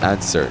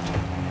answered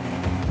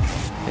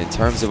in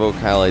terms of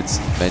Khaled's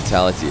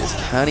mentality is,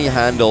 can he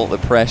handle the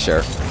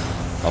pressure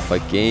of a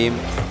game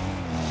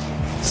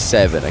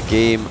 7, a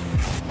game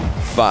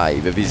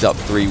 5 if he's up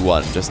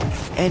 3-1? Just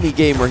any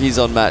game where he's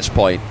on match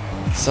point,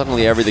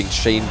 suddenly everything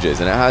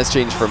changes, and it has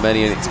changed for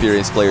many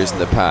inexperienced players in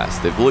the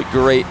past. They've looked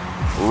great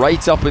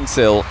right up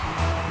until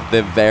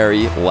the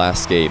very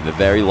last game, the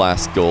very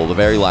last goal, the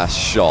very last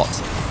shot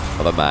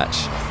of a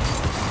match.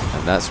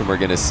 And that's when we're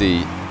going to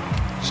see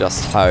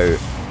just how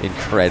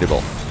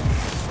incredible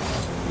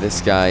this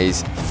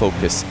guy's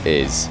focus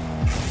is.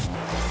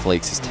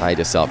 Flakes has tied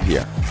us up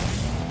here.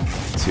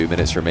 2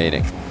 minutes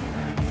remaining.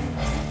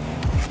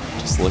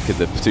 Just look at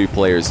the two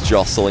players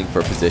jostling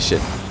for position.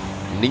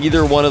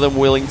 Neither one of them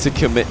willing to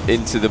commit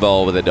into the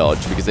ball with a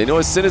dodge, because they know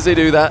as soon as they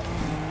do that,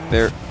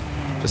 they're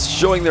just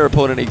showing their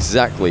opponent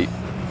exactly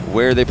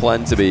where they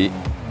plan to be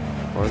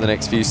for the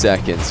next few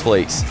seconds.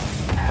 Flakes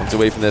comes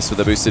away from this with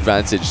a boost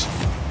advantage.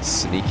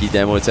 Sneaky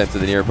demo attempt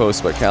at the near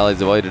post, but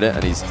Khaled's avoided it,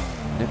 and he's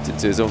nipped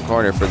into his own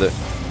corner for the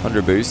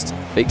 100 boost.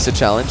 Fakes a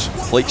challenge.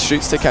 Flakes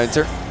shoots to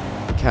counter.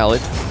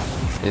 Khaled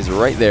is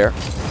right there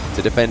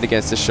to defend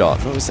against the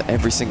shot. Notice that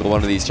every single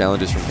one of these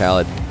challenges from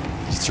Khaled,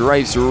 he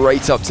drives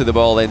right up to the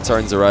ball, then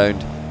turns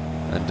around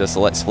and just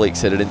lets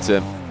Flakes hit it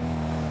into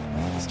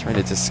him. He's trying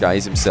to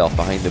disguise himself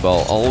behind the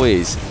ball,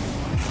 always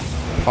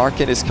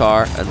parking his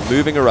car and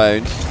moving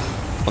around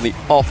on the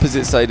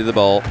opposite side of the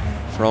ball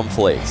from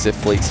Flakes, if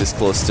Flakes is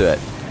close to it.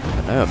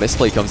 And now a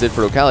misplay comes in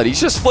for Khaled.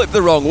 He's just flipped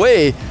the wrong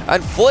way,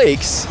 and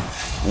Flakes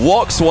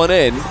walks one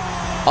in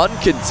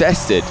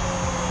uncontested.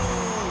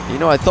 You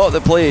know, I thought the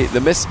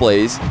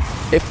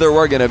misplays, if there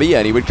were going to be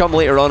any, would come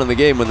later on in the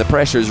game when the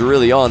pressure's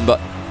really on, but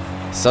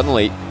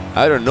suddenly,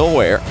 out of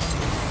nowhere,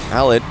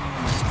 Khaled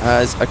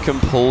has a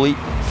complete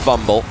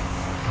fumble.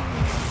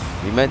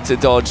 He meant to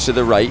dodge to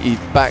the right, he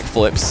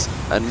backflips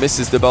and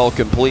misses the ball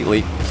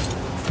completely.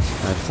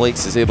 And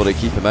Flakes is able to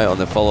keep him out on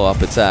the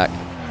follow-up attack.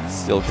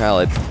 Still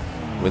Khaled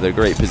with a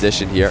great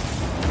position here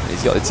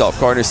He's got the top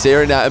corner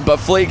staring at him, but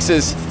Flakes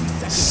is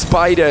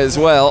spider as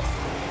well,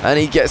 and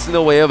he gets in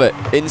the way of it.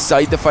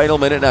 Inside the final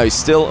minute now,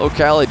 still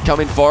O'Khaled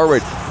coming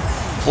forward.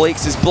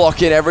 Flakes is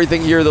blocking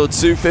everything here though.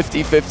 2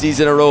 50-50s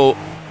in a row.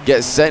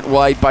 Gets sent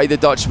wide by the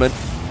Dutchman.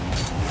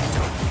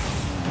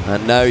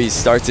 And now he's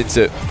starting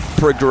to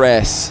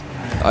progress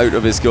out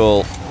of his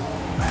goal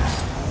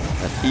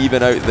and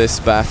even out this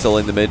battle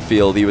in the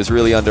midfield. He was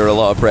really under a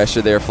lot of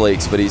pressure there,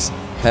 Flakes, but he's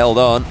held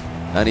on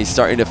and he's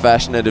starting to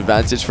fashion an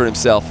advantage for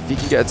himself. If he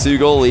can get a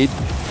 2-goal lead,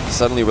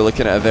 suddenly we're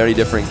looking at a very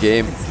different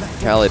game.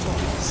 Khaled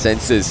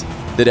senses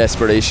the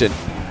desperation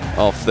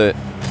of the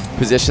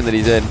position that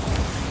he's in.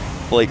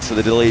 Flakes with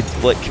a delayed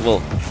flick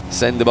will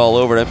send the ball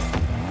over him.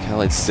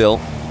 Khaled still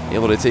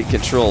able to take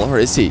control, or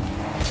is he?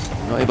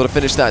 Not able to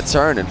finish that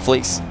turn, and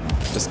Flakes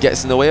just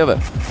gets in the way of it.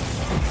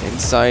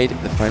 Inside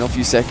the final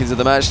few seconds of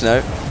the match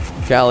now.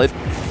 Khaled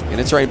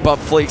gonna try and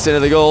bump Flakes into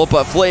the goal,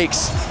 but Flakes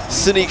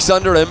sneaks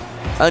under him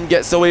and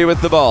gets away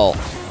with the ball.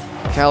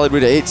 Khaled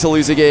would hate to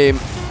lose a game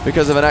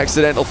because of an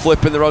accidental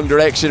flip in the wrong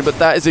direction, but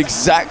that is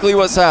exactly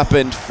what's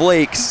happened.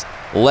 Flakes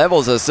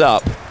levels us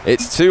up.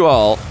 It's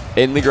 2-all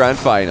in the grand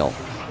final.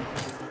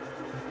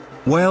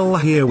 Well,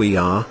 here we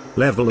are,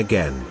 level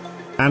again.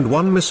 And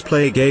one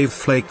misplay gave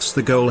Flakes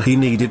the goal he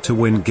needed to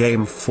win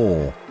Game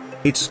 4.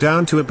 It's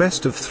down to a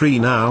best of 3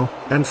 now,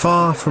 and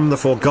far from the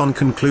foregone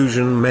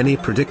conclusion many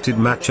predicted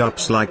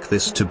matchups like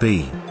this to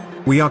be.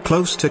 We are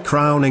close to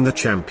crowning a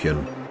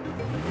champion.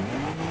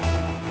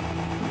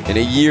 In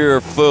a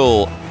year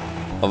full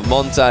of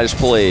montage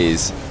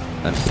plays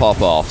and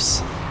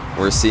pop-offs,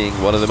 we're seeing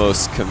one of the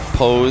most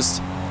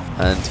composed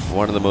and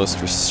one of the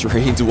most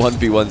restrained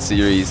 1v1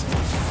 series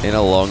in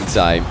a long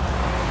time.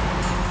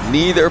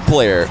 Neither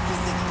player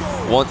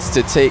wants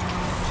to take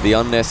the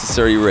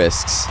unnecessary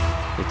risks.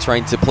 They're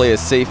trying to play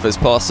as safe as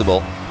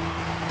possible,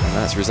 and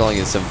that's resulting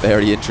in some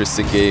very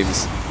interesting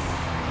games.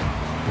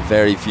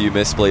 Very few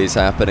misplays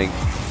happening,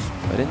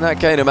 but in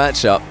that kind of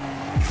matchup,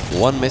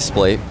 one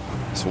misplay,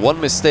 just one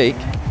mistake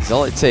is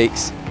all it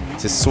takes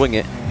to swing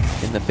it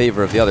in the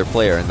favor of the other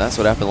player, and that's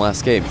what happened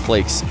last game.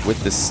 Flakes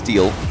with the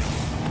steal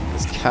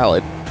as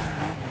Khaled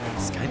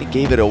just kind of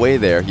gave it away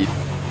there. He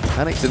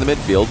panicked in the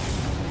midfield,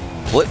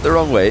 flipped the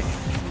wrong way.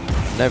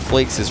 Now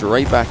Flakes is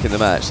right back in the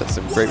match. That's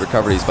some great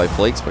recoveries by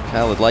Flakes, but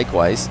Khaled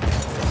likewise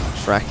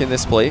tracking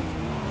this play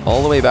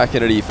all the way back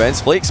into defense.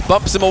 Flakes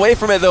bumps him away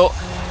from it though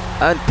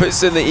and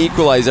puts in the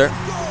equalizer.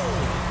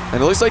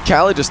 And it looks like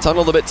Khaled just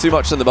tunneled a bit too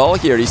much on the ball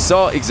here. He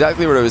saw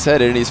exactly where it was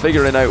headed and he's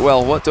figuring out,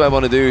 well, what do I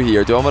want to do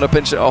here? Do I want to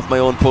pinch it off my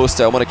own post?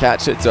 Do I want to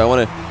catch it? Do I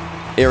want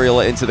to aerial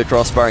it into the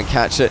crossbar and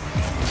catch it?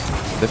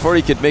 Before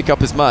he could make up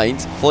his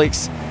mind,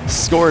 Flakes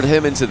scored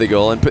him into the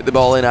goal and put the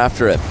ball in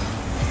after it.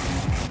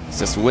 He's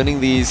just winning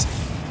these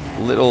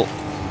little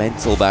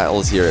mental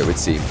battles here, it would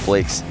seem.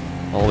 Flakes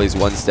always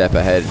one step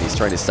ahead, and he's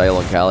trying to style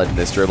on Khaled in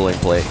this dribbling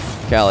play.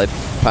 Khaled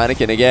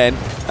panicking again,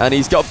 and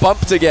he's got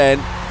bumped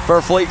again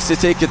for Flakes to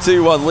take a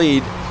 2-1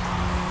 lead.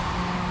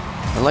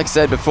 And like I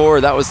said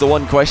before, that was the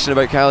one question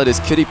about Khaled,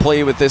 is could he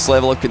play with this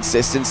level of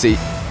consistency?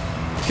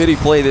 Could he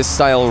play this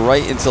style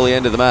right until the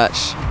end of the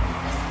match?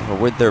 Or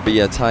would there be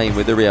a time,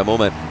 would there be a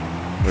moment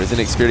where his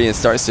inexperience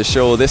starts to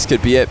show? This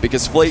could be it,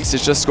 because Flakes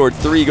has just scored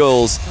 3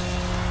 goals,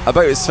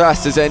 about as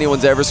fast as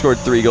anyone's ever scored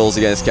 3 goals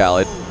against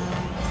Khaled.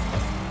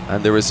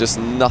 And there was just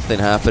nothing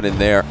happening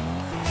there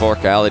for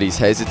Khaled. He's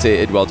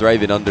hesitated while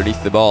driving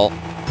underneath the ball.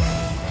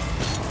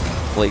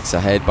 Flakes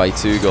ahead by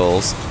 2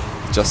 goals.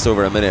 Just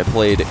over a minute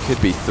played, it could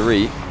be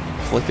 3.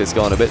 Flick has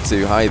gone a bit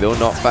too high though,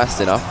 not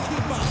fast enough.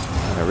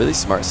 And a really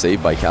smart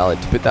save by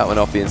Khaled to put that one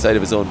off the inside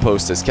of his own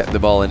post. Has kept the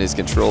ball in his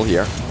control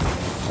here.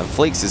 And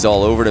Flakes is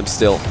all over him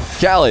still.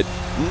 Khaled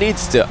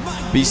needs to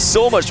be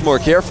so much more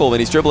careful when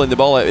he's dribbling the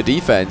ball out of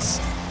defense.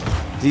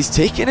 He's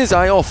taken his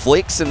eye off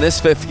Flakes in this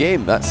 5th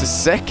game. That's his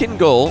 2nd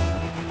goal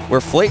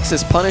where Flakes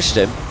has punished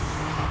him,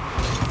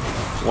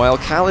 while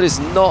Khaled is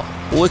not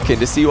looking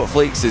to see what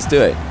Flakes is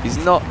doing. He's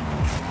not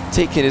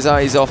taking his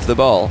eyes off the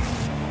ball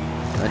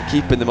and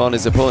keeping them on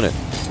his opponent.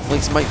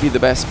 Flakes might be the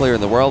best player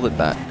in the world at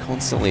that,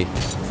 constantly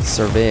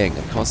surveying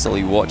and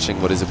constantly watching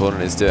what his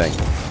opponent is doing.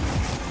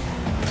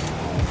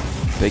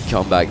 Big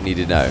comeback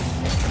needed now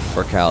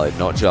for Khaled,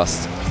 not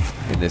just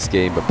in this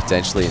game but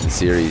potentially in the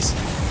series.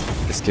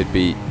 This could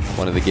be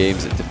one of the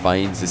games that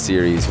defines the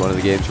series, one of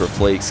the games where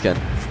Flakes can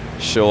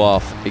show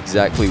off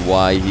exactly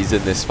why he's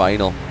in this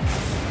final.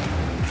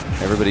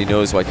 Everybody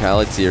knows why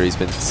Khaled's here. He's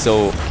been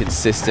so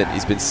consistent,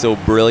 he's been so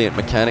brilliant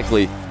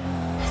mechanically.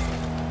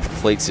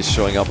 Flakes is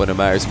showing up when it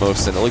matters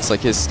most, and it looks like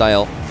his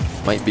style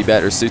might be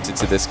better suited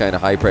to this kind of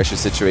high pressure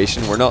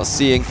situation. We're not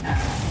seeing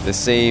the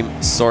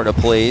same sort of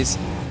plays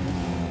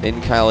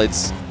in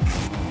Khaled's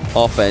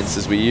offense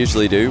as we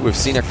usually do. We've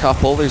seen a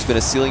couple. There's been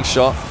a ceiling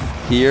shot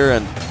here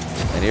and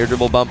an air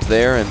dribble bump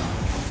there and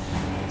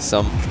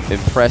some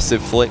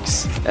impressive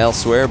flicks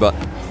elsewhere, but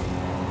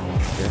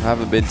there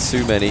haven't been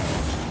too many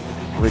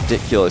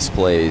ridiculous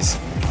plays.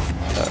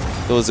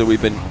 Those that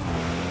we've been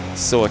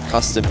so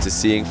accustomed to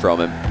seeing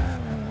from him.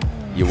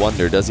 You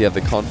wonder, does he have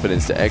the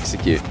confidence to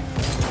execute?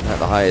 at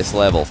the highest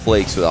level.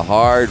 Flakes with a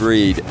hard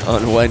read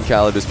on when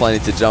Khaled was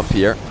planning to jump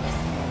here.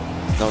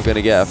 He's not going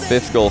to get a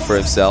 5th goal for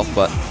himself,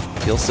 but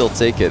he'll still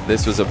take it.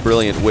 This was a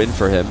brilliant win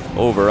for him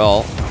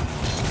overall,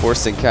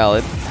 forcing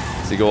Khaled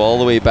to go all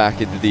the way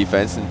back into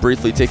defense and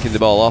briefly taking the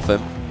ball off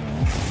him.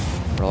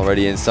 We're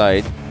already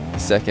inside the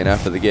second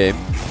half of the game.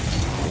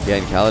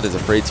 Again, Khaled is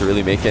afraid to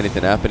really make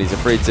anything happen. He's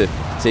afraid to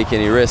take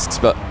any risks,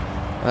 but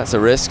that's a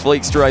risk.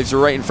 Flakes drives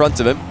right in front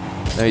of him.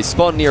 Now he's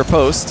spawned near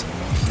post.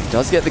 He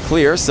does get the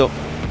clear, so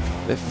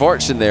a bit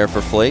fortune there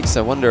for Flakes.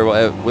 I wonder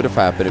what would have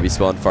happened if he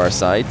spawned far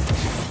side.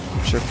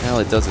 I'm sure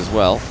Khaled does as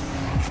well.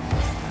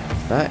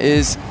 That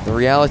is the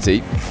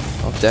reality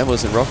of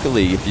demos in Rocket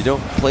League. If you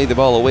don't play the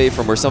ball away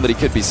from where somebody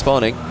could be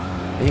spawning,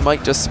 he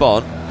might just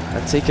spawn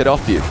and take it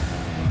off you.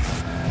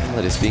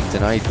 Khaled is being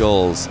denied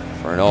goals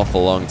for an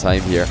awful long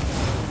time here,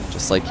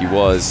 just like he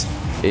was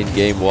in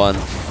game 1.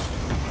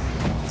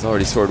 He's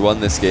already scored 1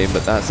 this game,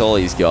 but that's all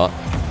he's got.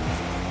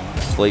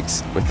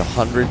 Flakes with the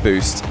 100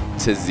 boost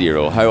to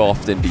 0. How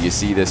often do you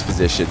see this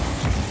position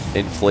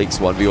in Flakes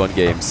 1v1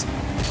 games?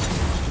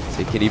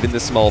 Taking even the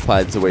small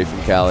pads away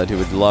from Khaled, who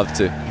would love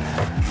to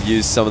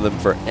use some of them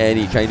for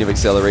any kind of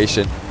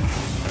acceleration.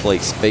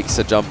 Flakes fakes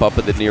a jump up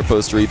at the near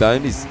post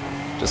rebound. He's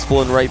just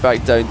flown right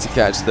back down to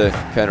catch the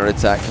counter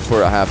attack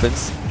before it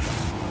happens.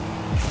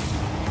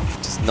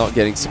 Just not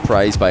getting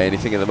surprised by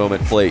anything at the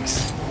moment,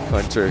 Flakes.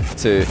 Counter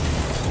to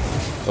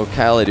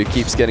Khaled, who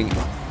keeps getting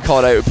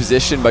caught out of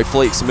position by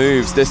Flakes'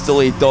 moves. This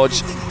delayed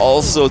dodge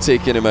also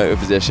taking him out of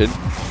position,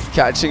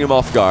 catching him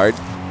off guard.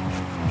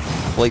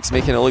 Flakes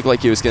making it look like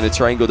he was going to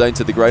try and go down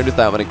to the ground with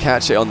that one and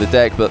catch it on the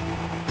deck, but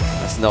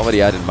that's not what he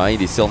had in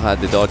mind. He still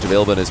had the dodge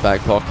available in his back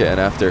pocket, and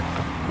after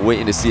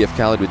waiting to see if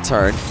Khaled would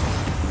turn,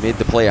 he made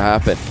the play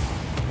happen.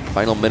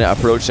 Final minute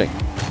approaching.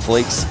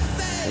 Flakes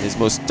in his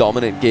most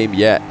dominant game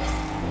yet.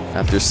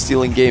 After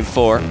stealing game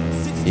 4,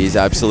 he's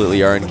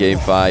absolutely earned game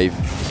 5.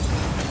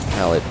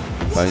 Khaled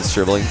bounce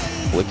dribbling,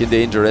 looking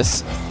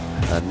dangerous,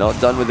 and not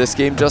done with this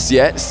game just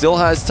yet. Still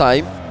has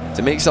time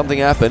to make something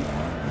happen,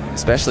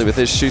 especially with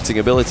his shooting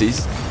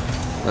abilities.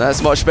 And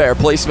that's much better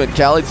placement.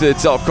 Khaled to the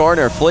top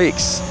corner.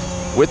 Flakes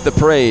with the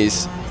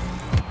praise.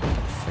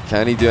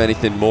 Can he do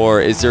anything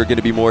more? Is there going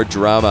to be more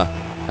drama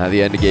at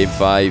the end of game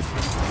 5?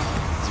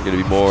 Is there going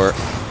to be more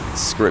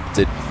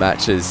scripted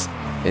matches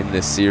in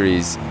this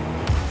series?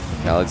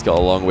 Khaled's got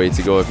a long way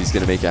to go if he's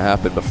going to make it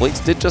happen, but Flakes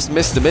did just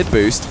miss the mid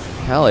boost.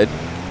 Khaled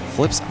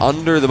flips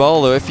under the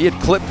ball though. If he had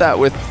clipped that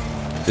with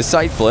the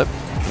side flip,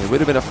 it would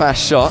have been a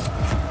fast shot,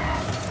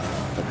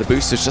 but the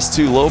boost was just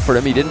too low for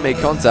him. He didn't make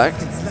contact.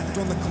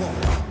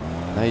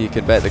 Now you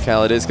can bet that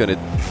Khaled is going to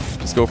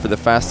just go for the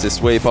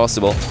fastest way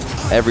possible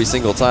every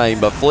single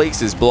time, but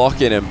Flakes is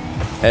blocking him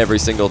every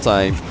single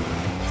time.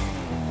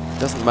 It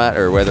doesn't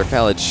matter whether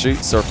Khaled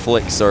shoots or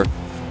flicks or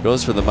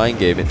goes for the mind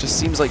game. It just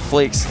seems like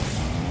Flakes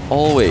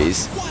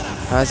always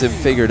has him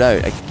figured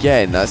out.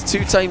 Again, that's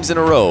 2 times in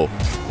a row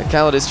that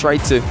Khaled has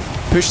tried to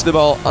push the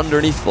ball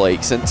underneath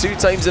Flakes, and 2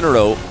 times in a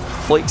row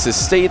Flakes has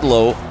stayed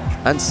low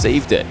and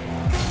saved it.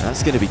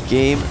 That's going to be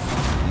game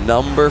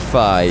number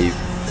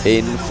 5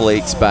 in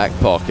Flakes' back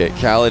pocket.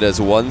 Khaled has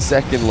 1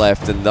 second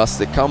left, and thus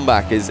the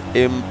comeback is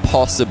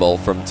impossible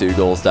from 2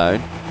 goals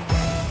down.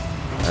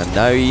 And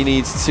now he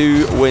needs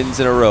 2 wins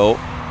in a row,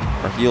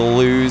 or he'll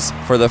lose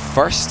for the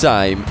first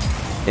time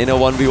in a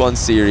 1v1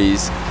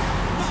 series.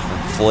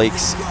 And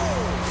Flakes,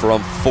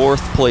 from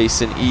 4th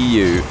place in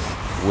EU,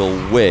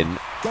 will win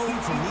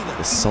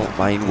the Salt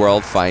Mine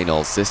World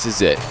Finals. This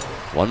is it.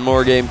 1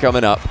 more game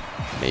coming up,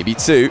 maybe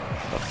 2,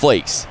 but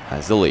Flakes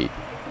has the lead.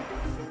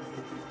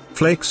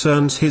 Flakes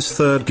earns his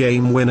 3rd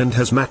game win and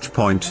has match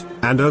point,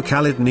 and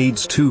Khaled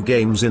needs 2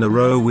 games in a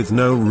row with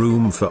no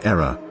room for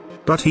error.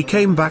 But he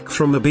came back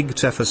from a big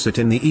deficit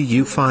in the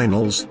EU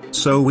finals,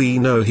 so we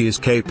know he is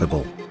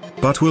capable.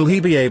 But will he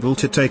be able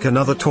to take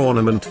another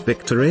tournament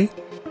victory?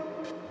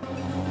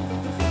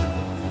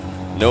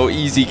 No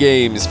easy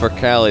games for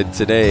Khaled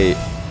today.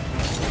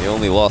 He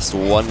only lost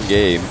 1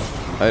 game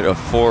out of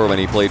 4 when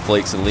he played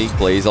Flakes in league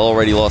play. He's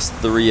already lost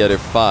 3 out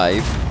of 5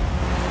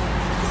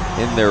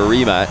 in their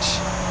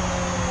rematch.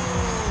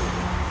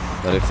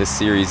 But if this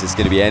series is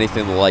going to be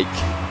anything like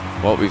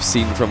what we've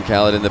seen from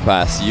Khaled in the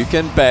past, you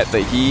can bet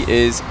that he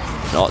is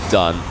not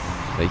done,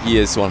 that he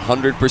is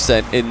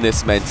 100% in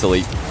this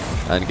mentally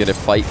and going to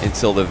fight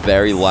until the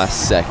very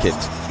last second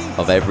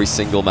of every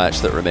single match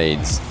that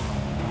remains.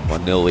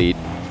 1-0 lead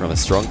from a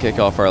strong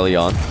kickoff early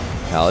on.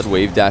 Khaled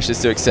wave dashes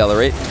to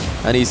accelerate,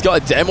 and he's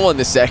got a demo on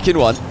the second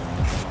one.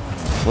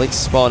 Flakes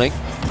spawning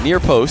near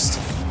post,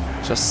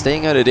 just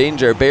staying out of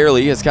danger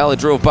barely as Khaled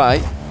drove by.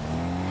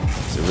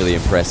 It's a really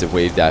impressive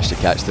wave dash to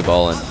catch the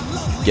ball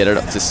and get it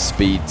up to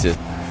speed to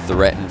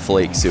threaten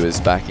Flakes, who is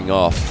backing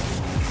off.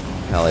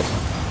 Khaled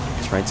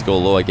trying to go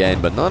low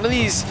again, but none of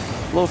these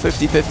low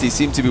 50-50s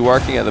seem to be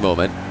working at the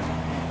moment.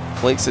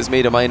 Flakes has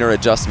made a minor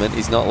adjustment.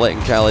 He's not letting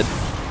Khaled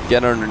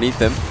get underneath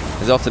him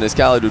as often as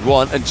Khaled would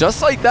want, and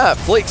just like that,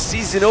 Flakes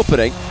sees an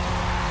opening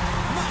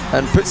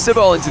and puts the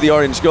ball into the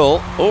orange goal.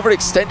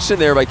 Overextension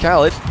there by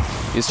Khaled.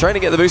 He's trying to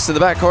get the boost in the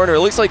back corner.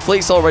 It looks like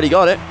Flakes already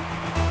got it.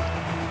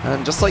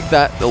 And just like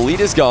that, the lead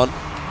is gone.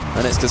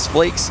 And it's because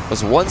Flakes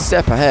was one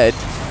step ahead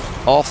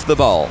off the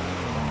ball.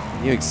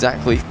 Knew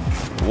exactly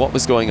what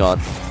was going on.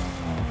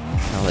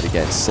 Khaled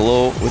again,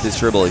 slow with his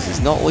dribbles.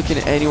 He's not looking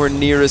anywhere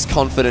near as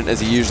confident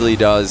as he usually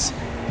does.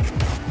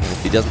 And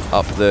if he doesn't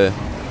up the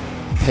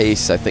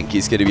pace, I think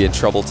he's going to be in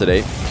trouble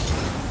today.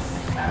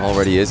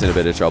 Already is in a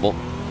bit of trouble.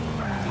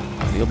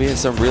 He'll be in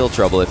some real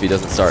trouble if he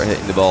doesn't start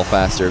hitting the ball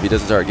faster, if he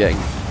doesn't start getting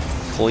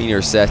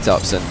cleaner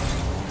setups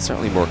and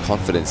certainly more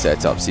confident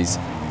setups. He's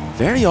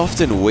very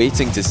often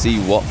waiting to see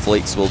what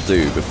Flakes will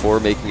do before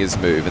making his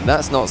move, and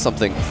that's not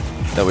something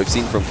that we've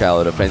seen from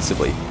Khaled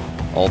offensively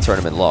all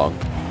tournament long.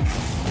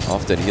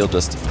 Often he'll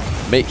just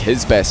make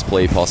his best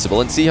play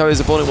possible and see how his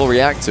opponent will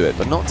react to it,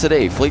 but not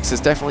today. Flakes has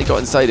definitely got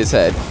inside his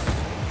head.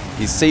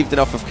 He's saved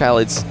enough of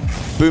Khaled's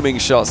booming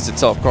shots to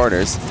top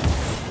corners.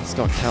 It's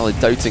got Khaled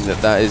doubting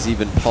that that is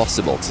even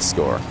possible to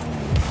score.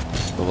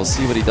 But we'll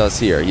see what he does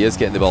here. He is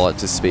getting the ball up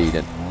to speed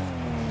and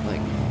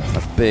like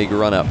a big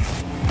run up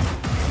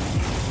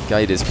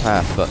guide his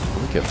path, but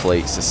look at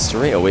Flakes just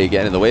straight away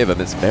getting in the way of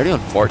him. It's very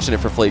unfortunate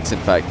for Flakes, in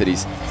fact, that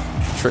he's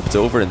tripped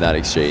over in that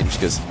exchange,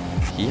 because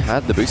he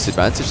had the boost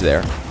advantage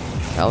there.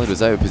 Khaled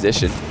was out of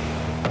position.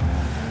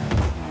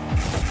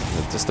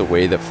 Just the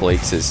way that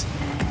Flakes is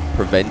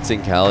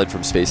preventing Khaled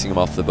from spacing him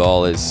off the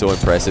ball is so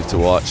impressive to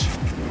watch.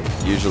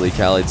 Usually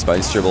Khaled's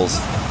bounce dribbles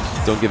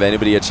don't give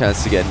anybody a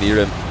chance to get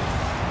near him.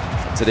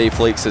 Today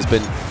Flakes has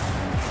been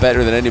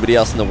better than anybody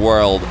else in the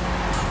world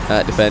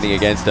at defending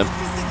against him.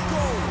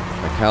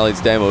 And Khaled's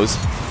demos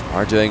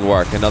are doing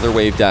work. Another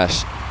wave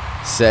dash,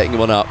 setting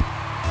one up.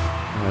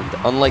 And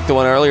unlike the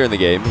one earlier in the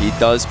game, he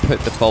does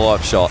put the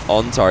follow-up shot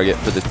on target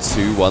for the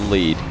 2-1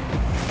 lead.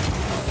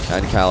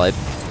 Can Khaled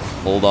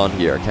hold on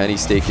here? Can he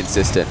stay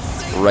consistent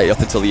right up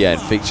until the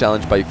end? Fake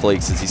challenge by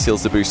Flakes as he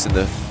seals the boost in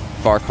the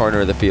far corner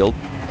of the field.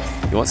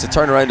 He wants to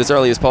turn around as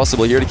early as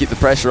possible here to keep the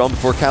pressure on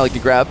before Khaled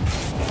can grab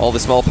all the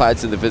small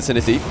pads in the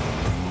vicinity.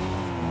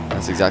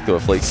 That's exactly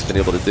what Flakes has been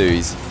able to do.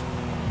 He's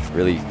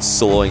really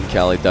slowing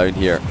Khaled down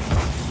here,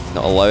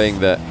 not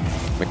allowing the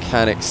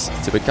mechanics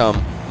to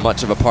become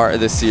much of a part of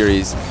this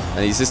series.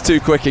 And he's just too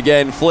quick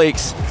again.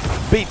 Flakes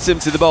beats him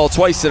to the ball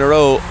twice in a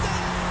row.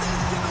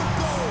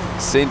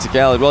 Saying to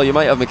Khaled, well, you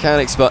might have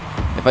mechanics, but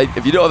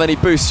if you don't have any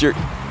boost, you're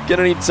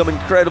gonna need some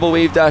incredible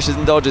wave dashes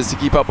and dodges to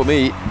keep up with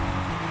me.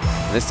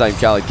 And this time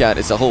Khaled can't.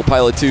 It's a whole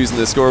pile of twos in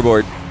the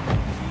scoreboard.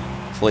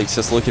 Flakes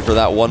just looking for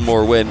that one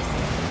more win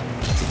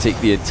to take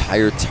the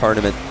entire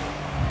tournament.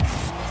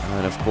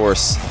 And of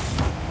course,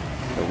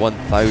 the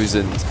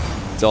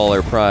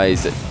 $1,000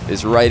 prize that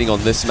is riding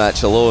on this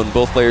match alone.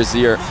 Both players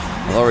here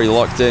have already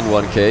locked in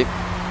 1K.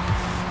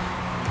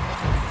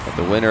 But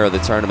the winner of the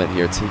tournament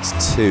here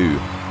takes 2.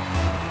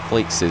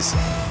 Flakes is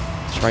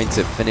trying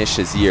to finish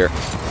his year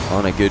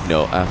on a good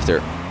note after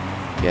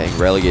getting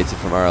relegated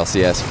from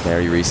RLCS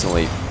very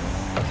recently.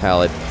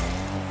 Khaled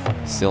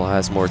still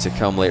has more to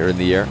come later in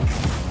the year,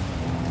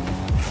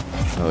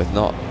 with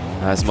not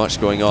as much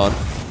going on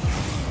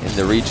in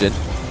the region.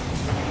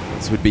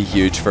 This would be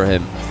huge for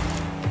him.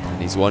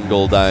 And he's 1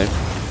 goal down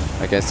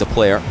against a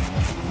player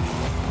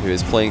who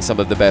is playing some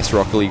of the best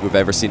Rocket League we've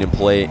ever seen him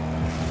play,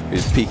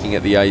 who's peaking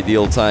at the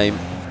ideal time,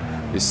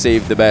 who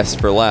saved the best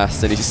for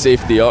last, and he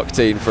saved the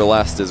Octane for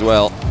last as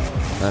well.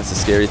 That's a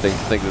scary thing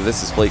to think that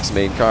this is Flake's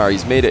main car.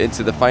 He's made it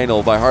into the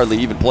final by hardly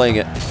even playing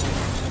it.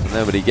 And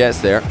then when he gets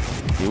there,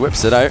 he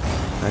whips it out,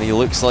 and he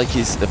looks like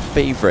he's the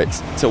favourite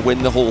to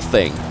win the whole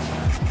thing.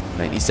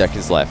 90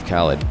 seconds left.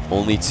 Khaled,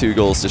 only 2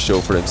 goals to show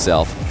for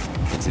himself.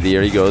 Into the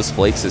air he goes.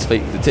 Flakes is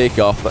faking the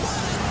takeoff, but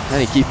can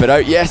he keep it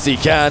out? Yes, he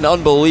can.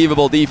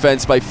 Unbelievable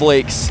defense by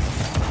Flakes.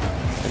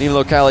 And even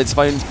though Khaled's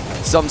found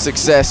some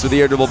success with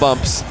the air dribble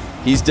bumps,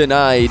 he's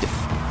denied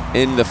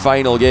in the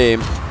final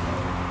game.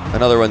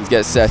 Another one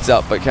gets set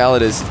up, but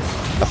Khaled is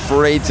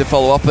afraid to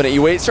follow up on it. He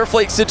waits for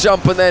Flakes to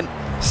jump and then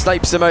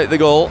snipes him out the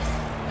goal.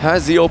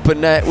 Has the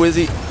open net. Will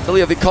he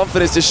have the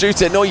confidence to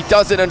shoot it? No, he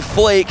doesn't, and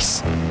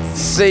Flakes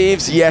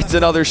saves yet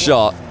another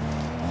shot.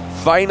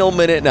 Final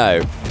minute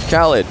now.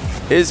 Khaled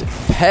is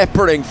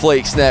peppering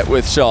Flakes' net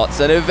with shots,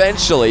 and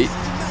eventually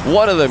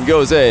one of them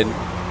goes in.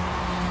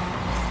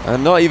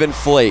 And not even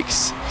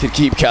Flakes could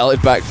keep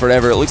Khaled back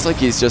forever. It looks like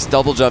he's just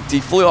double jumped. He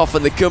flew off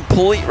in the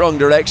complete wrong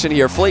direction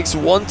here. Flakes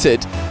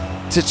wanted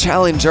to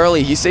challenge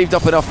early. He saved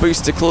up enough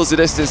boost to close the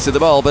distance to the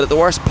ball, but at the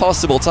worst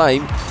possible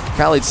time,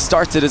 Khaled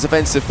started his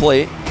offensive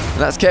play, and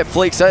that's kept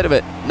Flakes out of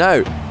it.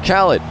 Now,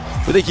 Khaled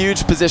with a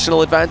huge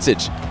positional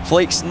advantage.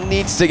 Flakes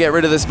needs to get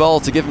rid of this ball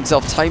to give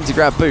himself time to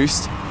grab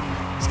boost.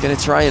 He's going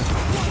to try and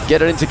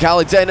get it into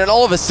Khaled's end, and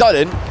all of a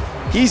sudden,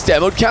 he's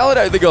demoed Khaled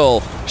out the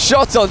goal.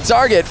 Shot on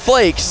target.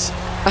 Flakes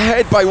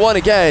ahead by 1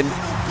 again.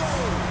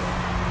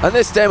 And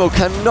this demo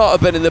cannot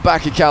have been in the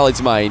back of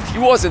Khaled's mind. He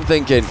wasn't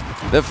thinking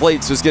that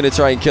Flakes was going to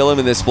try and kill him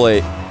in this play,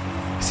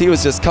 because he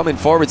was just coming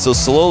forward so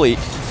slowly.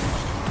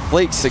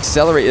 Flakes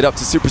accelerated up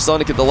to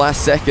supersonic at the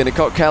last second and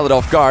caught Khaled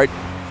off guard.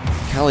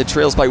 Khaled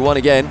trails by 1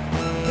 again.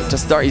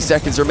 Just 30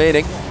 seconds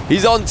remaining.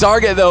 He's on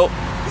target though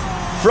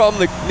from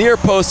the near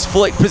post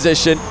flick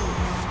position.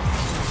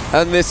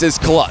 And this is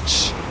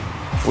clutch.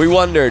 We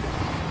wondered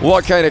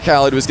what kind of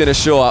Khaled was going to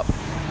show up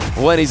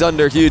when he's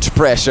under huge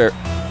pressure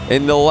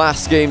in the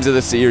last games of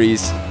the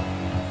series,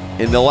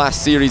 in the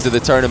last series of the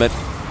tournament.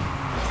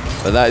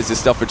 But that is the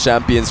stuff for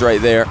champions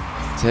right there.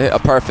 To hit a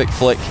perfect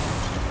flick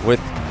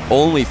with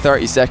only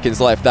 30 seconds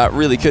left. That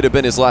really could have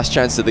been his last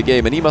chance of the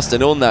game, and he must have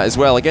known that as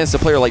well. Against a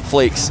player like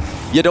Flakes,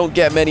 you don't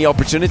get many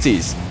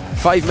opportunities.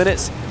 5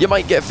 minutes, you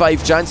might get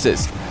 5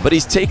 chances. But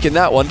he's taken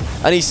that one,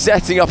 and he's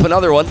setting up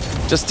another one.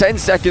 Just 10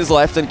 seconds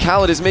left, and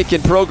Khaled is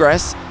making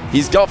progress.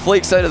 He's got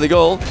Flakes out of the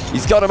goal,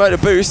 he's got him out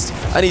of boost,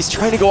 and he's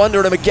trying to go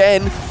under him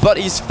again, but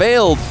he's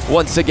failed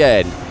once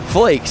again.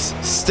 Flakes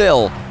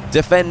still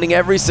defending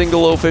every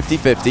single low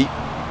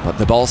 50-50, but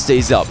the ball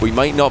stays up. We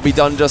might not be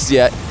done just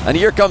yet. And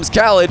here comes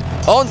Khaled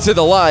onto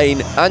the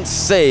line and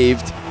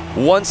saved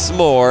once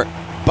more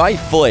by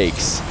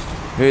Flakes,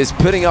 who is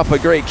putting up a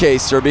great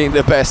case for being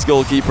the best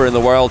goalkeeper in the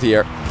world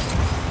here.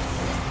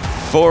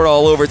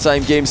 4-all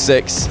overtime game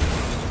 6.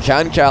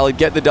 Can Khaled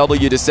get the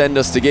W to send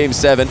us to game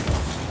 7?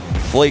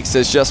 Flakes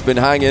has just been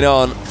hanging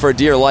on for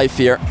dear life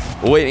here,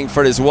 waiting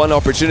for his one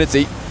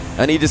opportunity,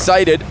 and he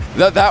decided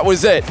that that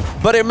was it.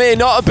 But it may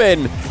not have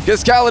been,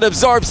 because Khaled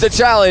absorbs the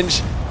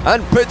challenge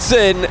and puts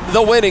in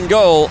the winning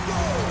goal.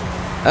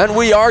 And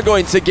we are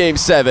going to game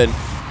 7.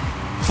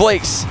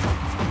 Flakes,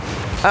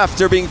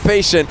 after being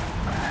patient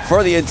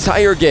for the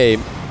entire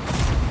game,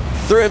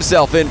 threw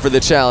himself in for the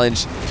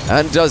challenge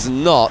and does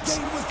not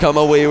come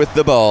away with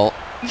the ball.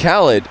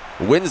 Khaled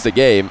wins the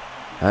game,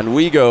 and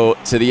we go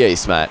to the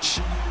ace match.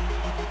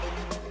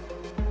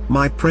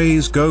 My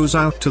praise goes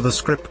out to the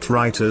script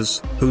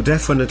writers, who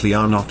definitely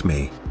are not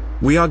me.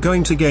 We are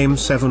going to game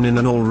 7 in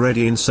an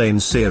already insane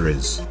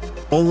series.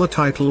 All the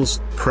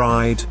titles,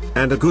 pride,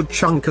 and a good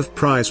chunk of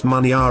prize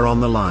money are on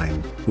the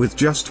line, with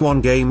just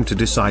one game to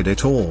decide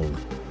it all.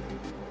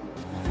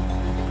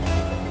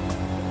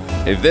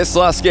 If this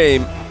last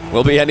game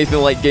will be anything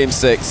like game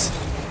 6,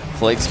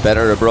 Flakes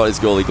better have brought his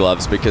goalie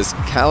gloves, because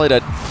Khaled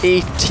had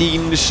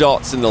 18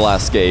 shots in the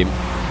last game,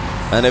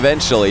 and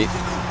eventually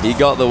he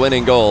got the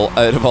winning goal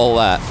out of all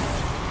that.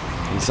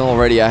 He's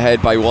already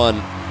ahead by 1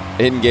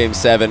 in game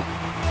 7.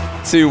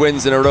 2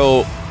 wins in a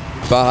row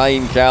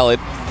behind Khaled,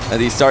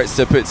 and he starts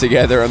to put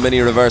together a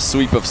mini reverse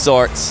sweep of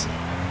sorts.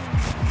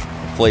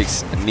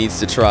 Flakes needs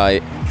to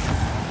try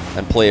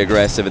and play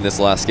aggressive in this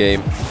last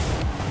game.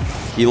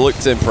 He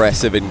looked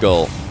impressive in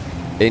goal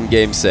in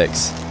game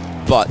 6,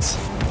 but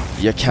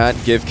you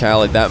can't give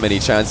Khaled that many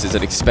chances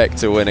and expect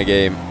to win a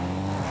game.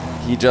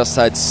 He just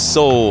had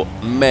so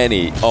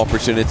many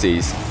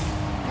opportunities,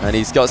 and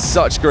he's got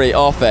such great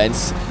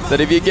offense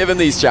that if you give him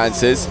these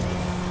chances,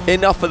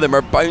 enough of them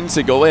are bound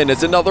to go in,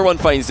 as another one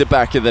finds the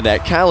back of the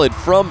net. Khaled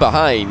from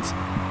behind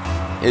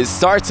is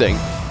starting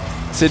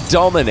to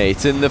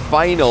dominate in the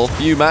final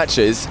few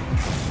matches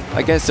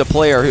against a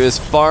player who is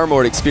far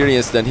more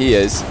experienced than he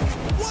is.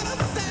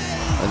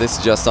 And this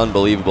is just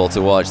unbelievable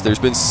to watch. There's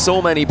been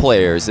so many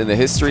players in the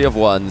history of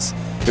ones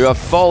who have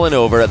fallen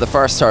over at the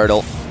first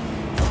hurdle.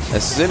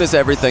 As soon as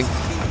everything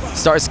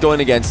starts going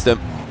against them,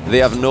 they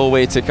have no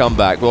way to come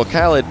back. Well,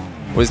 Khaled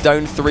was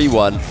down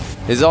 3-1.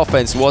 His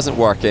offense wasn't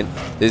working.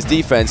 His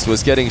defense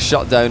was getting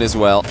shut down as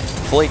well.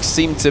 Flakes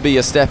seemed to be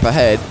a step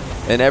ahead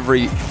in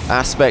every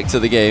aspect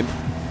of the game,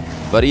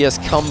 but he has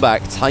come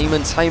back time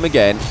and time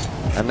again.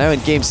 And now in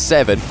game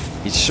 7,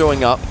 he's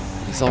showing up.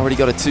 He's already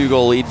got a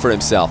 2-goal lead for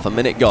himself. A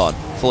minute gone.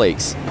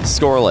 Flakes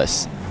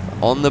scoreless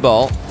on the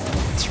ball,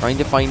 trying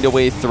to find a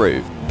way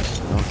through.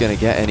 Not going to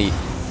get any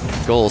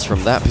goals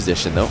from that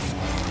position though.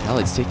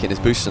 Khaled's taking his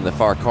boost in the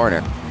far corner.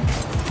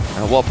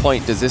 At what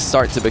point does this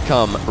start to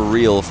become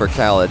real for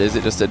Khaled? Is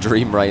it just a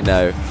dream right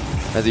now?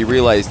 As he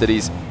realized that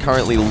he's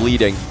currently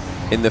leading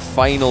in the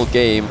final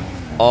game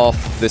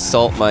of the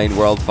Salt Mine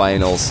World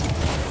Finals.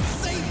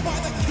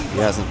 If he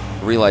hasn't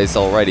realized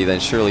already, then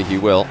surely he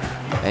will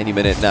any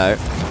minute now.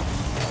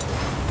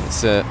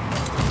 It's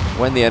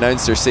when the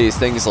announcer says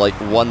things like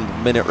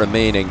 1 minute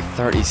remaining,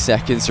 30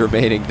 seconds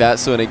remaining,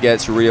 that's when it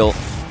gets real.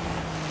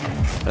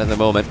 But at the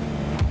moment,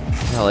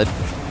 Khaled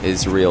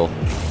is real.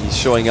 He's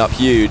showing up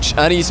huge,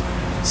 and he's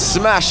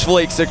smashed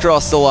Flakes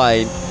across the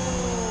line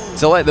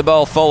to let the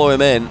ball follow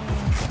him in.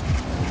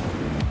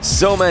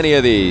 So many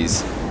of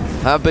these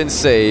have been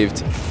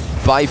saved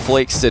by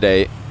Flakes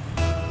today.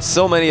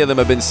 So many of them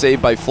have been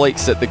saved by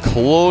Flakes at the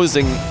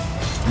closing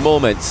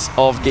moments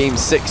of game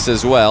 6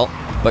 as well.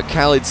 But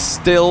Khaled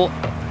still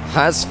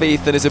has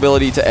faith in his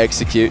ability to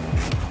execute,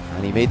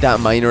 and he made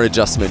that minor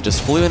adjustment,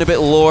 just flew in a bit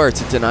lower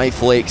to deny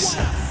Flakes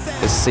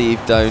the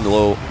save down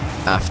low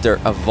after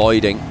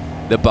avoiding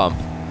the bump.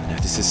 Now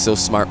this is so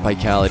smart by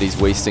Khaled. He's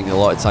wasting a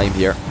lot of time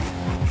here.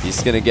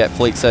 He's going to get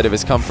Flakes out of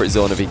his comfort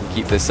zone if he can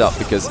keep this up,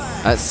 because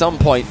at some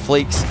point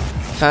Flakes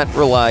can't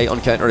rely on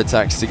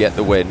counterattacks to get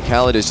the win.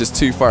 Khaled is just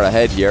too far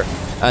ahead here,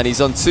 and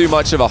he's on too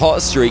much of a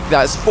hot streak.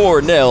 That's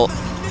 4-0.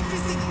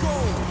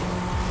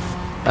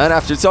 And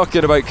after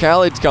talking about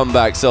Khaled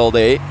comebacks all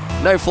day,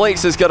 now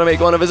Flakes has got to make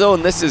one of his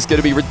own. This is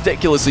going to be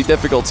ridiculously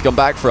difficult to come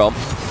back from.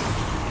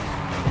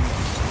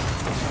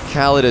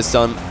 Khaled has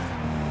done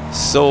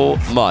so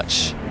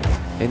much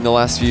in the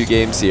last few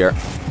games here.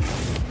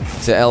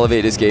 to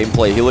elevate his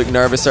gameplay. He looked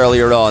nervous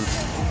earlier on,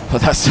 but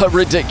that's a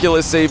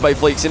ridiculous save by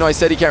Flakes. You know, I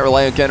said he can't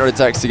rely on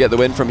counter-attacks to get the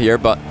win from here,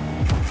 but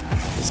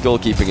his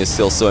goalkeeping is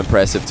still so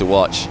impressive to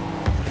watch.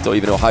 I don't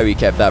even know how he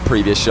kept that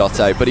previous shot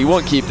out, but he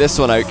won't keep this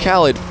one out.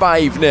 Khaled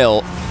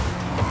 5-0,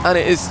 and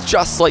it is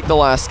just like the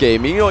last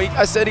game. You know,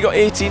 I said he got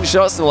 18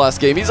 shots in the last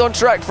game. He's on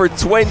track for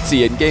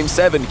 20 in Game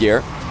 7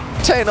 here.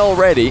 10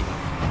 already,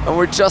 and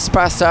we're just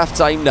past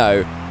half-time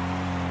now.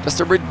 Just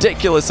a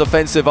ridiculous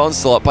offensive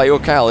onslaught by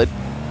Khaled.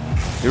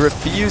 He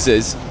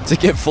refuses to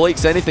give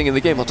Flakes anything in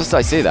the game. Well, just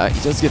I say that,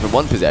 he does give him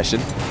one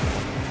possession.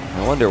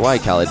 I wonder why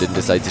Khaled didn't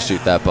decide to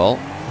shoot that ball.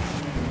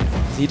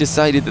 He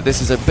decided that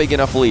this is a big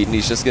enough lead and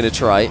he's just going to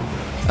try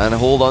and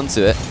hold on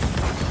to it.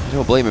 I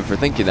don't blame him for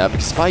thinking that,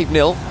 because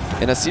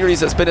 5-0 in a series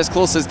that's been as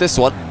close as this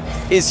one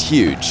is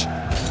huge.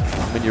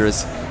 When you're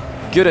as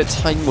good at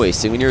time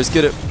wasting, when you're as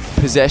good at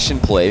possession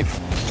play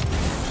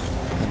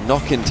and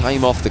knocking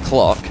time off the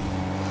clock,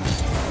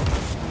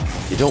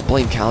 you don't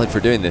blame Khaled for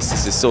doing this.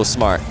 This is so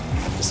smart.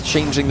 Just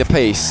changing the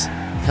pace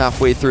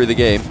halfway through the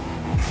game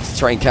to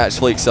try and catch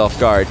Flakes off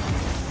guard.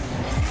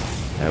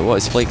 Now what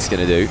is Flakes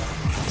going to do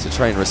to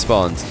try and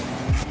respond?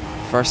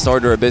 First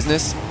order of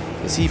business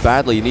is he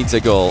badly needs a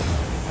goal,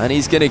 and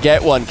he's going to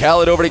get one.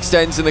 Khaled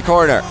overextends in the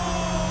corner,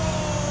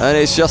 and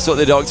it's just what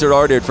the doctor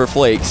ordered for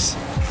Flakes.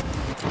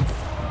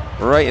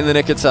 Right in the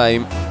nick of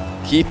time,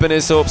 keeping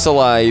his hopes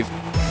alive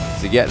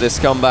to get this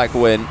comeback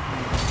win,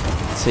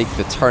 take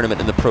the tournament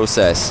in the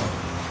process.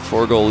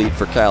 4-goal lead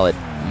for Khaled.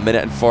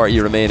 Minute and 40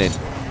 remaining.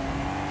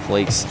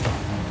 Flakes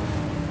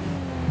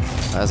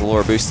has a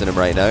lower boost in him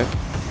right now.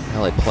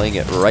 Khaled playing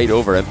it right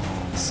over him,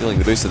 stealing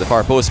the boost to the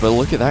far post. But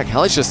look at that,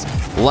 Khaled's just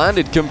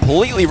landed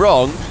completely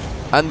wrong,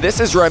 and this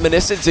is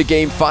reminiscent to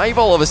Game 5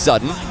 all of a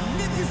sudden,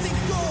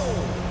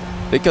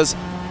 because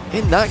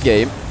in that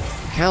game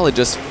Khaled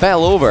just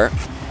fell over,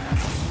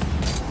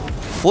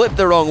 flipped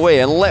the wrong way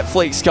and let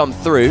Flakes come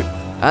through,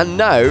 and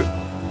now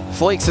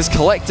Flakes has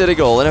collected a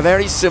goal in a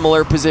very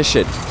similar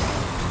position.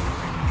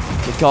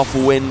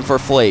 Kickoff win for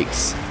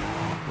Flakes.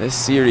 This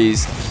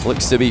series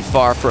looks to be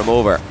far from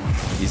over.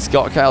 He's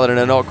got Khaled in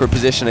an awkward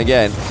position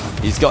again.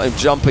 He's got him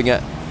jumping at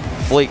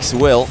Flakes'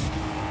 will.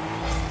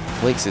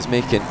 Flakes is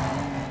making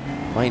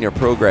minor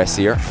progress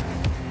here,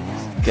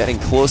 getting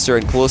closer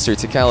and closer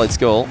to Khaled's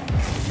goal.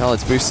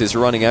 Khaled's boost is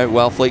running out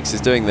while Flakes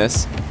is doing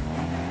this.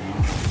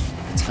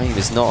 Time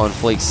is not on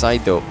Flakes'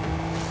 side though.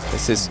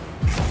 This is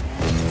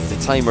the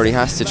time where he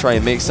has to try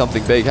and make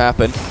something big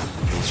happen.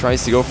 He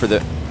tries to go for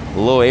the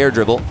low air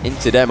dribble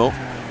into Demo.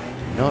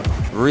 Not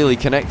really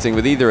connecting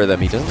with either of them.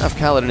 He doesn't have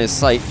Khaled in his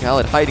sight.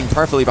 Khaled hiding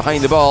perfectly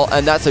behind the ball,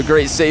 and that's a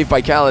great save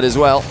by Khaled as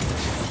well.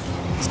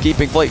 He's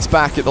keeping Flakes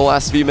back at the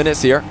last few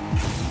minutes here.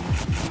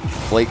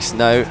 Flakes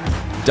now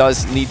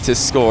does need to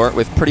score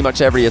with pretty much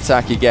every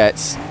attack he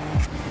gets.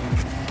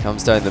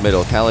 Comes down the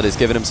middle. Khaled has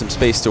given him some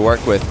space to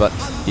work with, but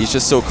he's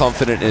just so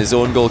confident in his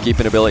own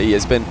goalkeeping ability.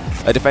 It's been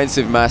a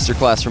defensive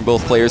masterclass from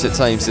both players at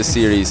times this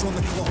series.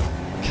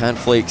 Can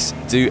Flakes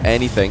do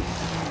anything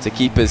to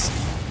keep his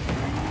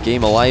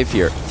game alive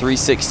here?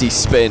 360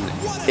 spin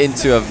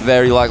into a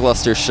very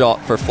lackluster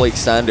shot for Flakes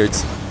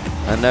standards.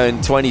 And now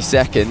in 20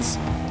 seconds,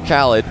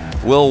 Khaled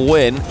will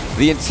win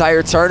the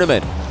entire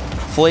tournament.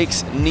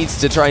 Flakes needs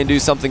to try and do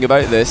something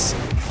about this,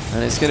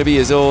 and it's going to be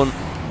his own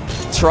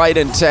tried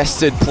and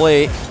tested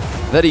play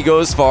that he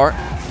goes for,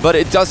 but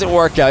it doesn't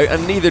work out,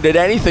 and neither did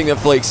anything that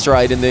Flakes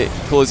tried in the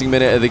closing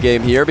minute of the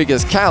game here,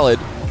 because Khaled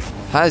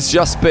has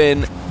just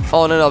been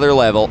on another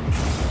level,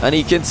 and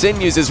he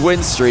continues his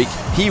win streak.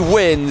 He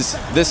wins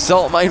the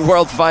Salt Mine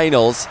World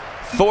Finals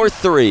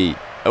 4-3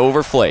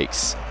 over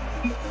Flakes.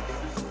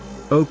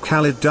 Oh,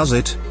 Khaled does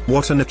it.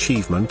 What an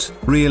achievement.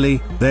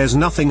 Really, there's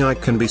nothing I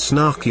can be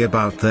snarky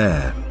about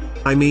there.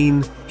 I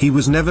mean, he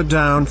was never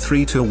down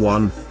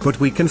 3-1, but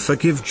we can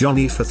forgive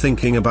Johnny for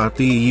thinking about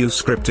the EU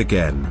script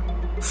again.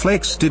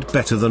 Flakes did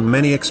better than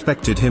many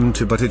expected him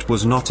to, but it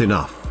was not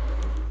enough.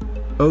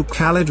 Oh,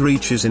 Khaled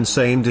reaches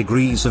insane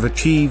degrees of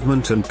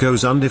achievement and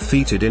goes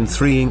undefeated in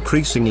 3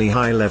 increasingly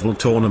high-level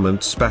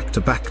tournaments back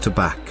to back to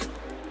back.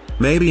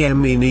 Maybe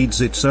ME needs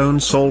its own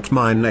salt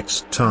mine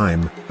next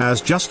time,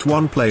 as just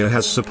one player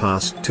has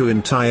surpassed 2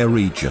 entire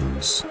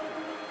regions.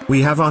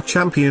 We have our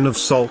champion of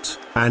salt,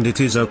 and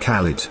it is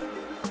Khaled.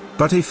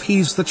 But if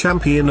he's the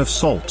champion of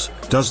salt,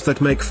 does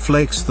that make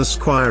Flakes the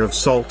squire of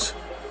salt?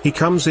 He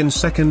comes in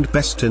second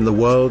best in the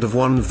world of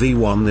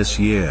 1v1 this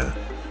year.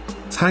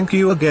 Thank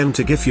you again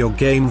to GIF Your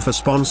Game for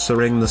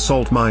sponsoring the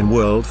Salt Mine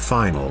World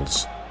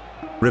Finals.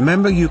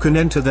 Remember, you can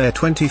enter their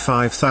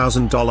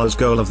 $25,000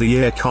 Goal of the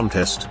Year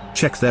contest.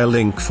 Check their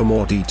link for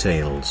more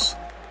details.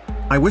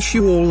 I wish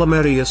you all the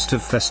merriest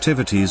of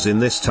festivities in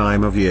this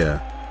time of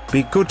year.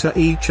 Be good to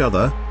each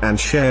other, and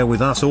share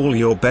with us all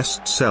your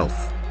best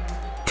self.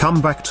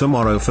 Come back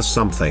tomorrow for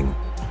something.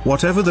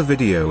 Whatever the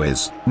video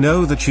is,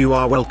 know that you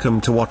are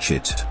welcome to watch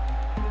it.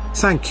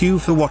 Thank you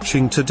for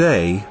watching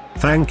today.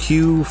 Thank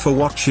you for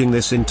watching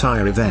this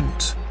entire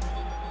event.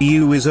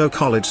 EU is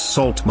Khaled's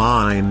salt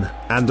mine,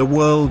 and the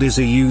world is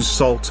EU's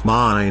salt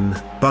mine,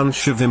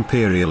 bunch of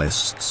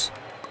imperialists.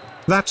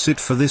 That's it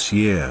for this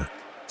year.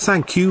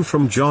 Thank you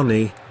from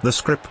Johnny, the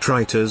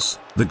scriptwriters,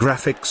 the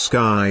graphics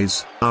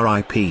guys,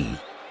 RIP.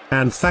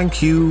 And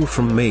thank you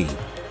from me.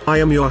 I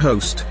am your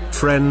host,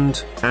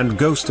 friend, and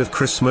ghost of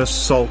Christmas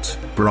Salt,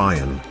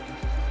 Brian.